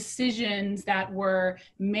decisions that were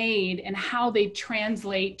made and how they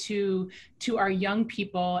translate to our young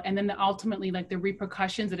people. And then ultimately like the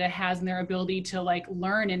repercussions that it has in their ability to like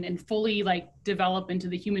learn and fully like develop into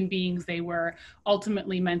the human beings they were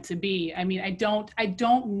ultimately meant to be. I mean, I don't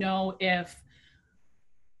know if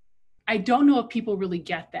people really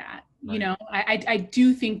get that. Right. You know, I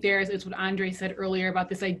do think it's what Andre said earlier about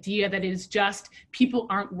this idea that it is just people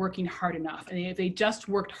aren't working hard enough. And if they just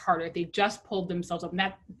worked harder, if they just pulled themselves up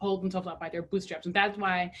by their bootstraps. And that's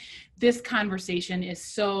why these conversations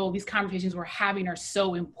we're having are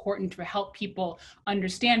so important to help people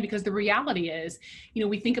understand, because the reality is, you know,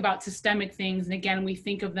 we think about systemic things, and again, we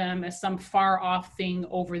think of them as some far off thing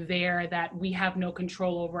over there that we have no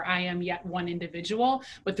control over. I am yet one individual,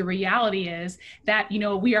 but the reality is that, you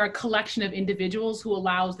know, we are a collection of individuals who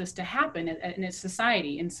allows this to happen in a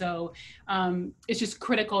society. And so it's just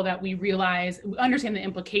critical that we understand the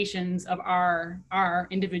implications of our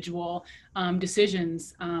individual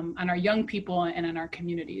decisions on our young people and in our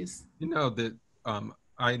communities. You know that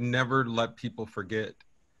I never let people forget,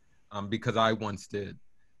 because I once did,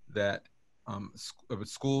 that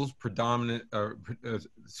schools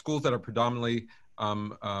schools that are predominantly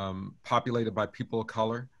populated by people of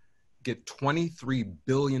color get $23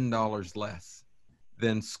 billion less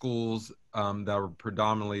than schools that are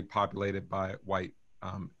predominantly populated by white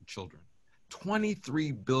children.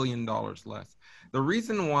 $23 billion less. The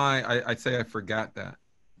reason why I say I forgot that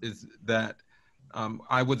is that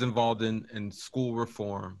I was involved in school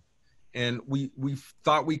reform, and we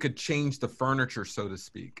thought we could change the furniture, so to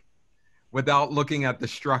speak, without looking at the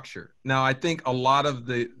structure. Now, I think a lot of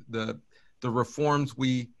the reforms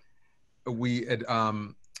we had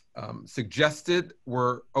suggested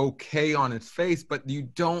were okay on its face, but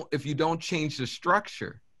if you don't change the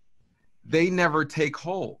structure, they never take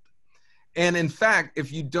hold. And in fact,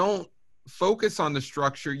 if you don't focus on the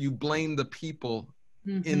structure, you blame the people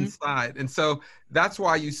inside. And so that's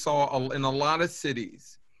why you saw in a lot of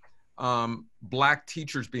cities, Black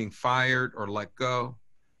teachers being fired or let go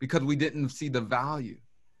because we didn't see the value.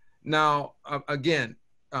 Now, again,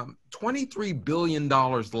 $23 billion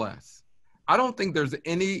less. I don't think there's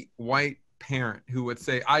any white parent who would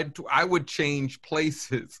say, I would change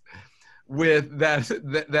places with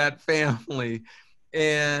that family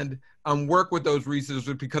and work with those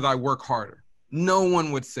resources because I work harder. No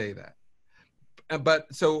one would say that.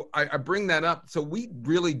 But so I bring that up. So we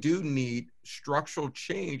really do need structural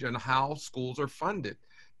change in how schools are funded.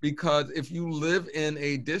 Because if you live in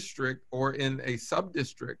a district or in a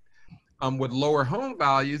sub-district with lower home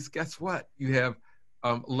values, guess what? You have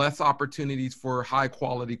less opportunities for high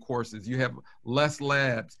quality courses. You have less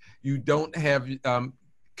labs. You don't have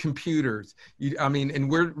computers. And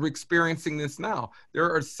we're experiencing this now.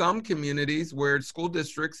 There are some communities where school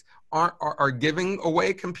districts are giving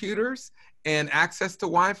away computers and access to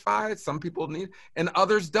Wi-Fi. Some people need, and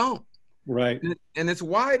others don't. Right. And it's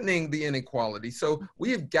widening the inequality. So we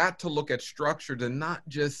have got to look at structure to not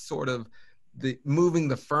just sort of moving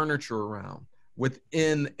the furniture around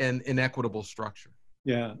within an inequitable structure.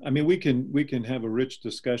 Yeah, I mean, we can have a rich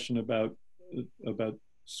discussion about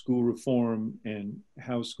school reform and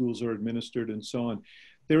how schools are administered and so on.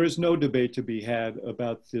 There is no debate to be had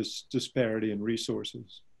about this disparity in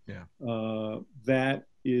resources. Yeah, that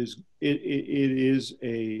is it is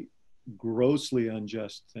a grossly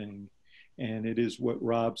unjust thing, and it is what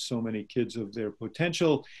robs so many kids of their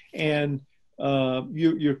potential. And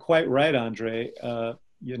you're quite right, Andre.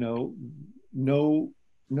 No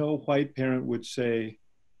white parent would say,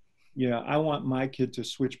 yeah, I want my kid to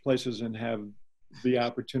switch places and have the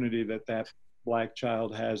opportunity that Black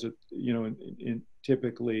child has,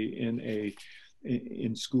 typically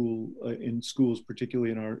in schools,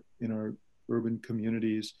 particularly in our urban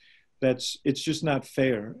communities. It's just not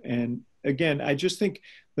fair. And again, I just think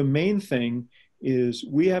the main thing is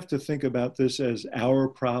we have to think about this as our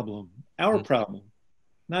problem,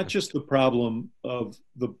 not just the problem of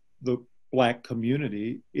the Black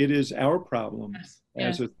community. It is our problem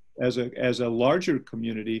as a larger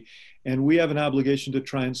community, and we have an obligation to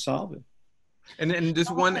try and solve it. And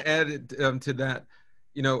just one added to that,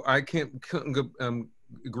 I couldn't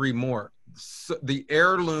agree more. So the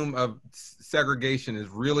heirloom of segregation is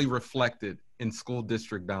really reflected in school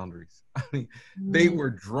district boundaries. I mean, they were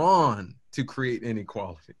drawn to create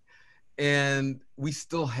inequality, and we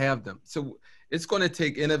still have them. So it's going to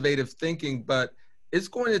take innovative thinking, but it's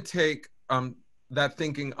going to take that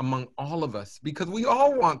thinking among all of us, because we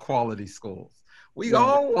all want quality schools. We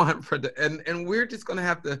all want, and we're just going to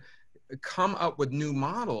have to come up with new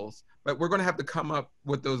models, but we're going to have to come up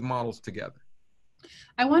with those models together.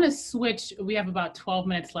 I want to switch. We have about 12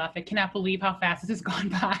 minutes left. I cannot believe how fast this has gone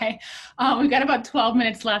by. We've got about 12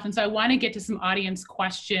 minutes left. And so I want to get to some audience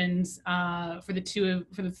questions for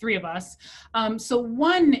the three of us. So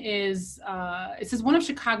one is, it says, one of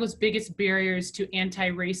Chicago's biggest barriers to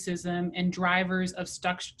anti-racism and drivers of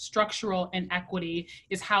structural inequity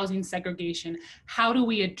is housing segregation. How do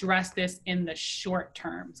we address this in the short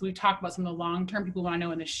term? So we've talked about some of the long term. People want to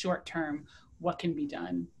know in the short term, what can be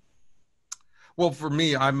done? Well, for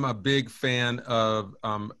me, I'm a big fan of,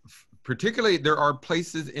 particularly there are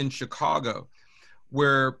places in Chicago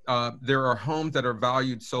where there are homes that are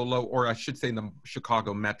valued so low, or I should say in the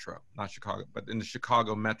Chicago Metro, not Chicago, but in the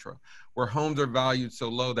Chicago Metro, where homes are valued so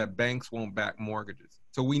low that banks won't back mortgages.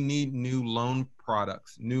 So we need new loan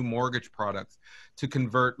products, new mortgage products to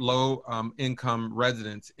convert low income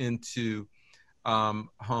residents into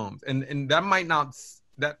homes. And that might not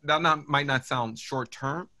might not sound short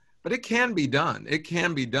term, but it can be done. It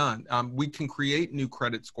can be done. We can create new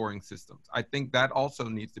credit scoring systems. I think that also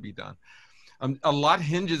needs to be done. A lot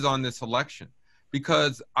hinges on this election,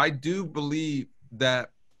 because I do believe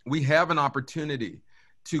that we have an opportunity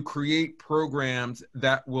to create programs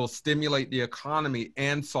that will stimulate the economy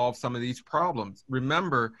and solve some of these problems.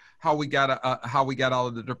 Remember how we got out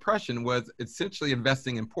of the Depression was essentially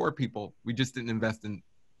investing in poor people. We just didn't invest in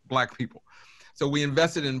Black people. So we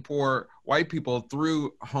invested in poor white people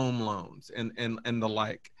through home loans and the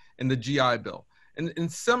like, and the GI Bill.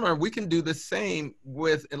 And similar, we can do the same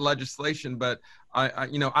with legislation, but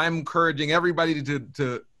I'm encouraging everybody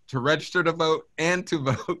to register to vote and to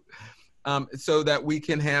vote, so that we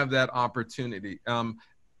can have that opportunity.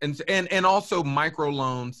 And also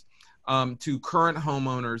microloans to current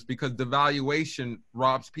homeowners, because devaluation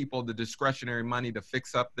robs people the discretionary money to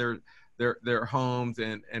fix up their homes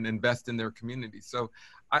and invest in their communities. So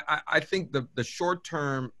I think the short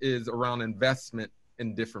term is around investment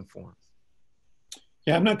in different forms.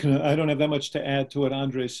 Yeah, I don't have that much to add to what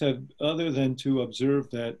Andre said, other than to observe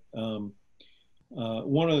that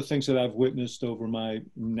one of the things that I've witnessed over my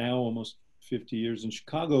now almost 50 years in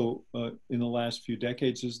Chicago in the last few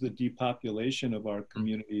decades is the depopulation of our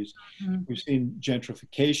communities. Mm-hmm. We've seen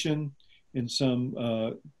gentrification in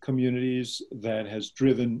some communities that has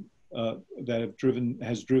driven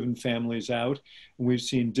families out. And we've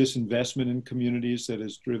seen disinvestment in communities that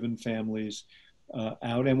has driven families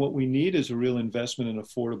out. And what we need is a real investment in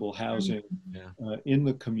affordable housing in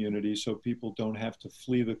the community, so people don't have to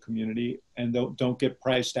flee the community and don't get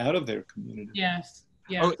priced out of their community. Yes.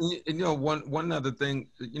 Yeah. Oh, one other thing,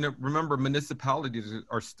 remember, municipalities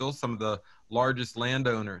are still some of the largest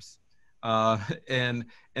landowners. And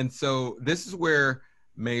so this is where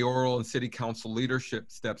mayoral and city council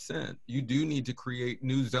leadership steps in. You do need to create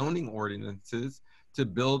new zoning ordinances to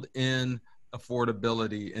build in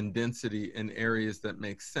affordability and density in areas that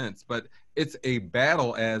make sense. But it's a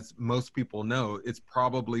battle, as most people know. It's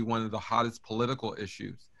probably one of the hottest political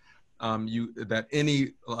issues that any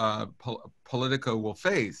Politico will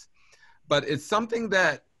face. But it's something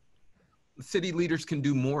that city leaders can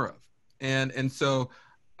do more of. And so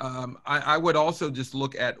I would also just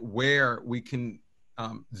look at where we can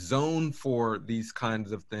zone for these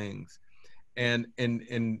kinds of things and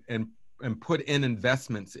put in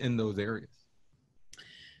investments in those areas.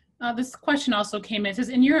 This question also came in. It says,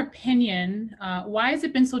 in your opinion, why has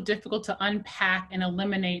it been so difficult to unpack and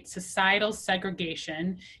eliminate societal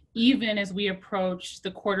segregation, even as we approach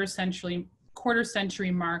the quarter century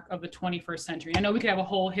mark of the 21st century? I know we could have a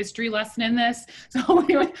whole history lesson in this, so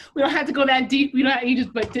we don't have to go that deep. We don't have to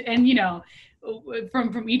just,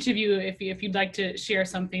 from each of you, if you'd like to share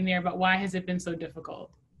something there about why has it been so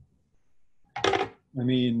difficult? I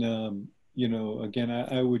mean, again,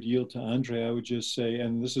 I would yield to Andre. I would just say,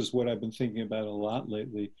 and this is what I've been thinking about a lot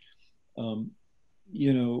lately.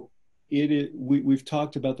 We've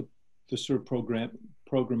talked about the sort of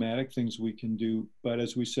programmatic things we can do, but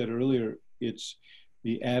as we said earlier, it's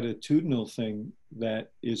the attitudinal thing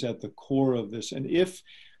that is at the core of this. And if,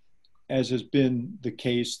 as has been the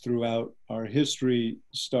case throughout our history,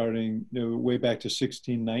 starting way back to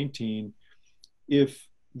 1619, if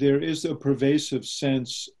there is a pervasive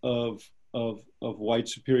sense of white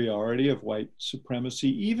superiority, of white supremacy,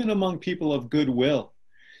 even among people of goodwill,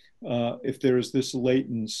 if there is this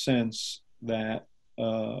latent sense that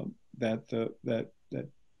that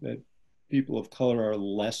people of color are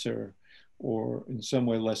lesser, or in some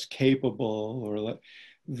way less capable, or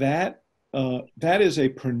that is a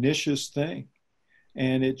pernicious thing,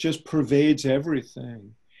 and it just pervades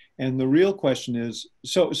everything. And the real question is,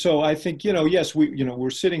 so I think, yes, we're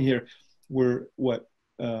sitting here, we're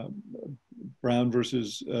Brown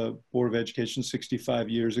versus Board of Education 65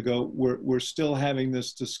 years ago, we're still having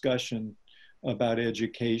this discussion about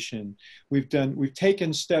education. We've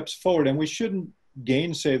taken steps forward, and we shouldn't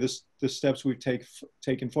gainsay the steps we've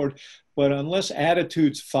taken forward, but unless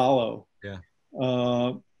attitudes follow,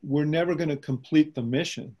 we're never going to complete the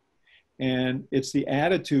mission. And it's the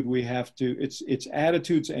attitude it's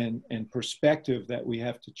attitudes and perspective that we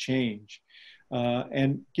have to change.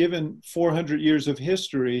 And given 400 years of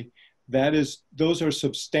history, those are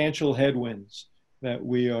substantial headwinds that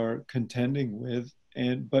we are contending with,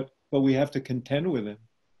 but we have to contend with them.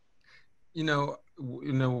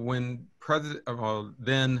 When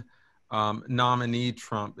then nominee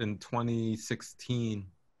Trump in 2016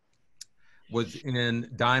 was in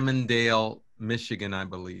Diamondale, Michigan, I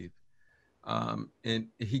believe. And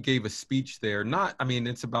he gave a speech there.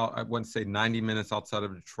 It's about, I wouldn't say 90 minutes outside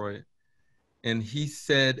of Detroit. and he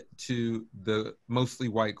said to the mostly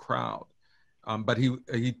white crowd, but he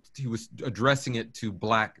was addressing it to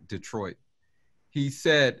Black Detroit. He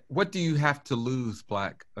said, "What do you have to lose,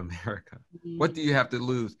 Black America? What do you have to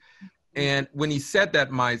lose?" And when he said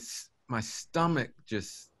that, my stomach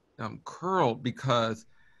just curled, because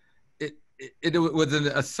it was an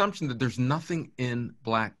assumption that there's nothing in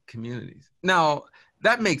Black communities. Now,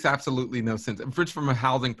 that makes absolutely no sense. First, from a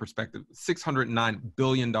housing perspective, $609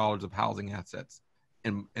 billion of housing assets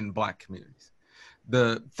in Black communities.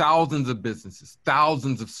 The thousands of businesses,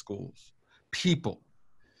 thousands of schools, people,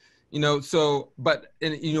 so, but,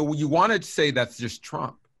 you want to say that's just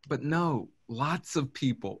Trump, but no, lots of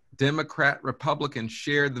people, Democrat, Republican,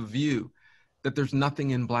 share the view that there's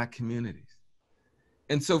nothing in Black communities.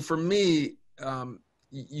 And so for me,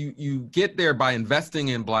 you get there by investing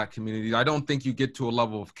in Black communities. I don't think you get to a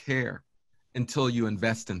level of care until you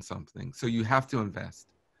invest in something. So you have to invest.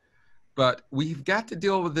 But we've got to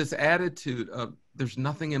deal with this attitude of there's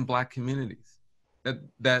nothing in Black communities,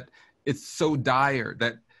 that it's so dire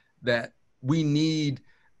that we need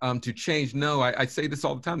to change. No, I say this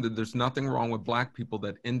all the time, that there's nothing wrong with Black people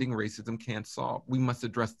that ending racism can't solve. We must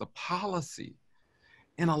address the policy.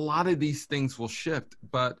 And a lot of these things will shift,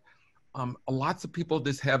 but lots of people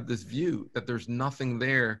just have this view that there's nothing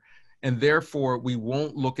there, and therefore we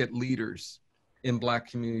won't look at leaders in Black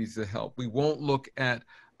communities to help. We won't look at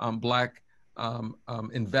Black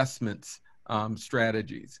investments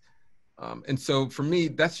strategies. And so for me,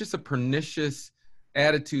 that's just a pernicious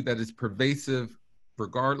attitude that is pervasive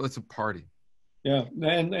regardless of party. Yeah,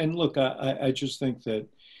 and look, I just think that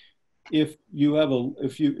if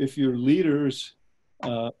your leaders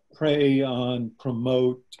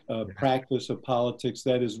promote practice of politics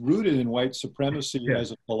that is rooted in white supremacy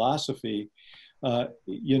as a philosophy,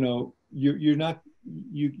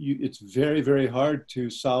 it's very, very hard to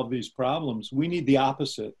solve these problems. We need the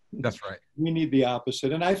opposite. That's right. We need the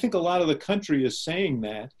opposite. And I think a lot of the country is saying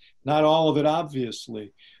that, not all of it,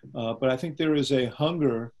 obviously, but I think there is a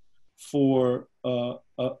hunger for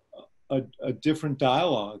a different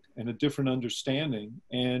dialogue and a different understanding.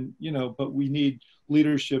 And, but we need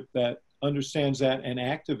leadership that understands that and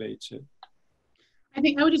activates it. I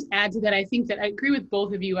think I would just add to that. I think that I agree with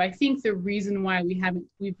both of you. I think the reason why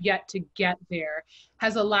we've yet to get there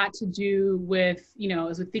has a lot to do with,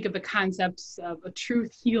 as we think of the concepts of a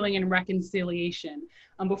truth, healing, and reconciliation.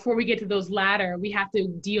 Before we get to those latter, we have to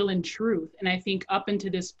deal in truth. And I think up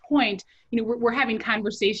until this point, we're having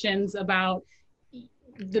conversations about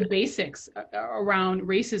the basics around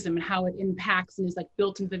racism and how it impacts and is like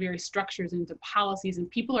built into the very structures and into policies, and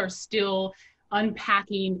people are still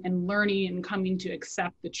unpacking and learning and coming to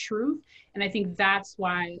accept the truth. And I think that's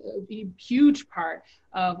why a huge part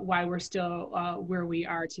of why we're still where we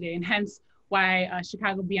are today, and hence why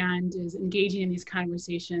Chicago Beyond is engaging in these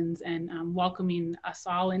conversations and welcoming us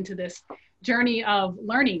all into this journey of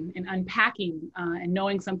learning and unpacking and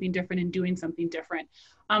knowing something different and doing something different.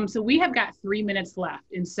 So we have got 3 minutes left.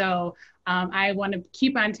 And so I want to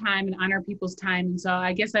keep on time and honor people's time. And so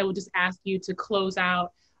I guess I will just ask you to close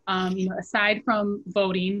out, aside from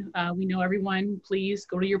voting, we know everyone, please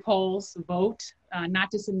go to your polls, vote,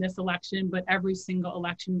 not just in this election, but every single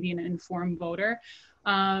election, be an informed voter.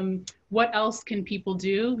 What else can people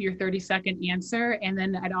do? Your 30-second answer. And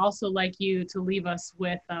then I'd also like you to leave us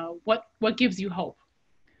with what gives you hope?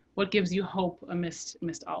 What gives you hope amidst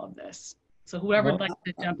all of this? So whoever would like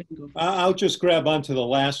to jump in and go first. I'll just grab onto the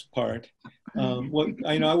last part.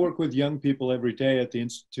 I work with young people every day at the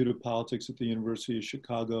Institute of Politics at the University of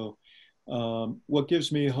Chicago. What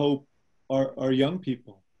gives me hope are young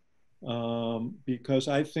people, because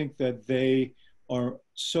I think that they are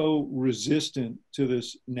so resistant to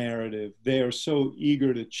this narrative. They are so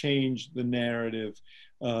eager to change the narrative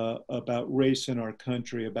about race in our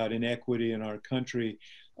country, about inequity in our country.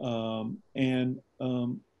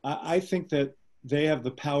 I think that they have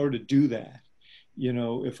the power to do that,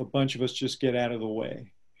 if a bunch of us just get out of the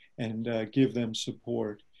way and give them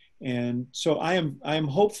support. And so I am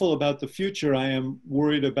hopeful about the future. I am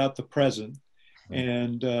worried about the present.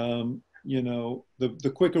 And,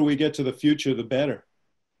 the quicker we get to the future, the better.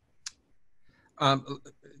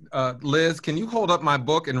 Liz, can you hold up my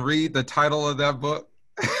book and read the title of that book?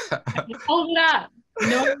 Hold it up.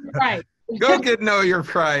 Know Your Price. Go get Know Your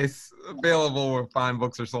Price, available where fine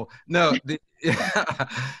books are sold. No,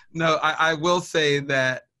 I will say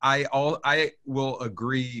that I will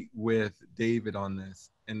agree with David on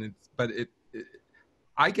this, and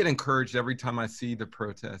I get encouraged every time I see the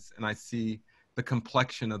protests and I see the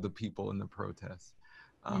complexion of the people in the protests.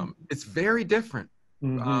 It's very different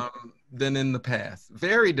than in the past.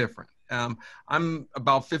 Very different. I'm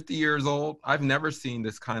about 50 years old. I've never seen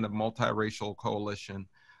this kind of multiracial coalition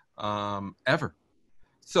ever.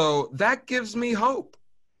 So that gives me hope.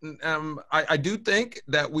 I do think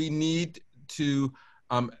that we need to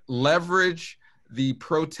leverage the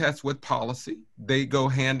protests with policy. They go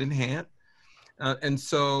hand in hand.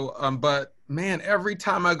 But man, every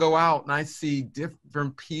time I go out and I see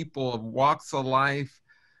different people of walks of life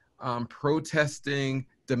protesting,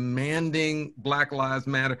 demanding Black Lives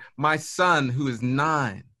Matter. My son, who is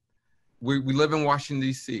 9, we live in Washington,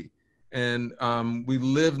 D.C., and we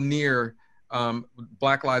live near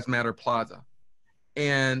Black Lives Matter Plaza.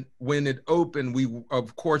 And when it opened, we,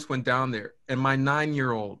 of course, went down there. And my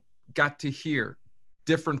 9-year-old got to hear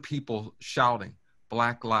different people shouting,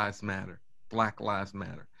 Black Lives Matter, Black Lives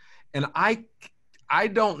Matter. And I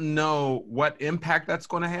don't know what impact that's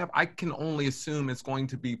going to have. I can only assume it's going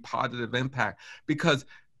to be positive impact, because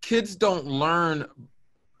kids don't learn,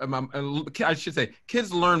 I should say,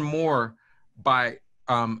 kids learn more by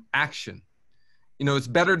action. You know, it's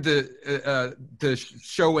better to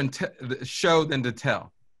show than to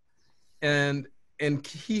tell. And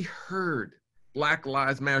he heard Black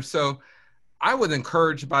Lives Matter. So I was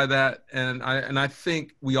encouraged by that, and I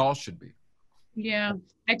think we all should be. Yeah,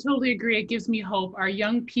 I totally agree. It gives me hope. Our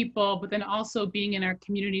young people, but then also being in our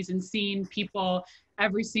communities and seeing people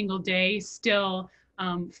every single day still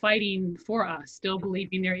fighting for us, still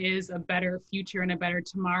believing there is a better future and a better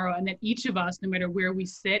tomorrow, and that each of us, no matter where we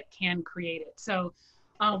sit, can create it. So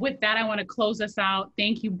with that, I want to close us out.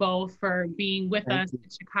 Thank you both for being with us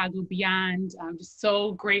at Chicago Beyond. I'm just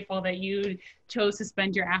so grateful that you chose to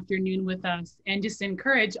spend your afternoon with us, and just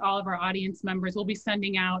encourage all of our audience members. We'll be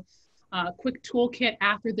sending out a quick toolkit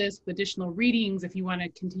after this with additional readings if you want to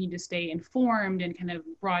continue to stay informed and kind of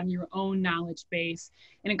broaden your own knowledge base.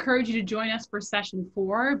 And encourage you to join us for session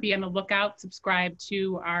 4. Be on the lookout, subscribe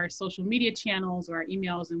to our social media channels or our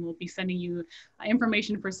emails, and we'll be sending you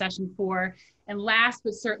information for session 4. And last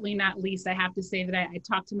but certainly not least, I have to say that I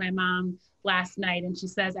talked to my mom last night, and she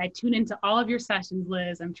says, I tune into all of your sessions,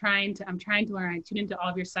 Liz. I'm trying to learn. I tune into all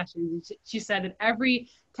of your sessions. And she said that every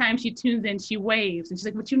time she tunes in, she waves. And she's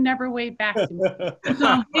like, but you never wave back to me. So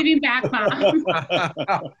I'm waving back, Mom.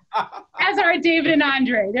 As are David and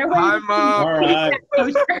Andre. They're waving. Hi, Mom. All right.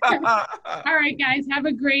 All right, guys. Have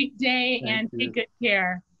a great day and take good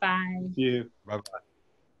care. Bye. Thank you. Bye-bye.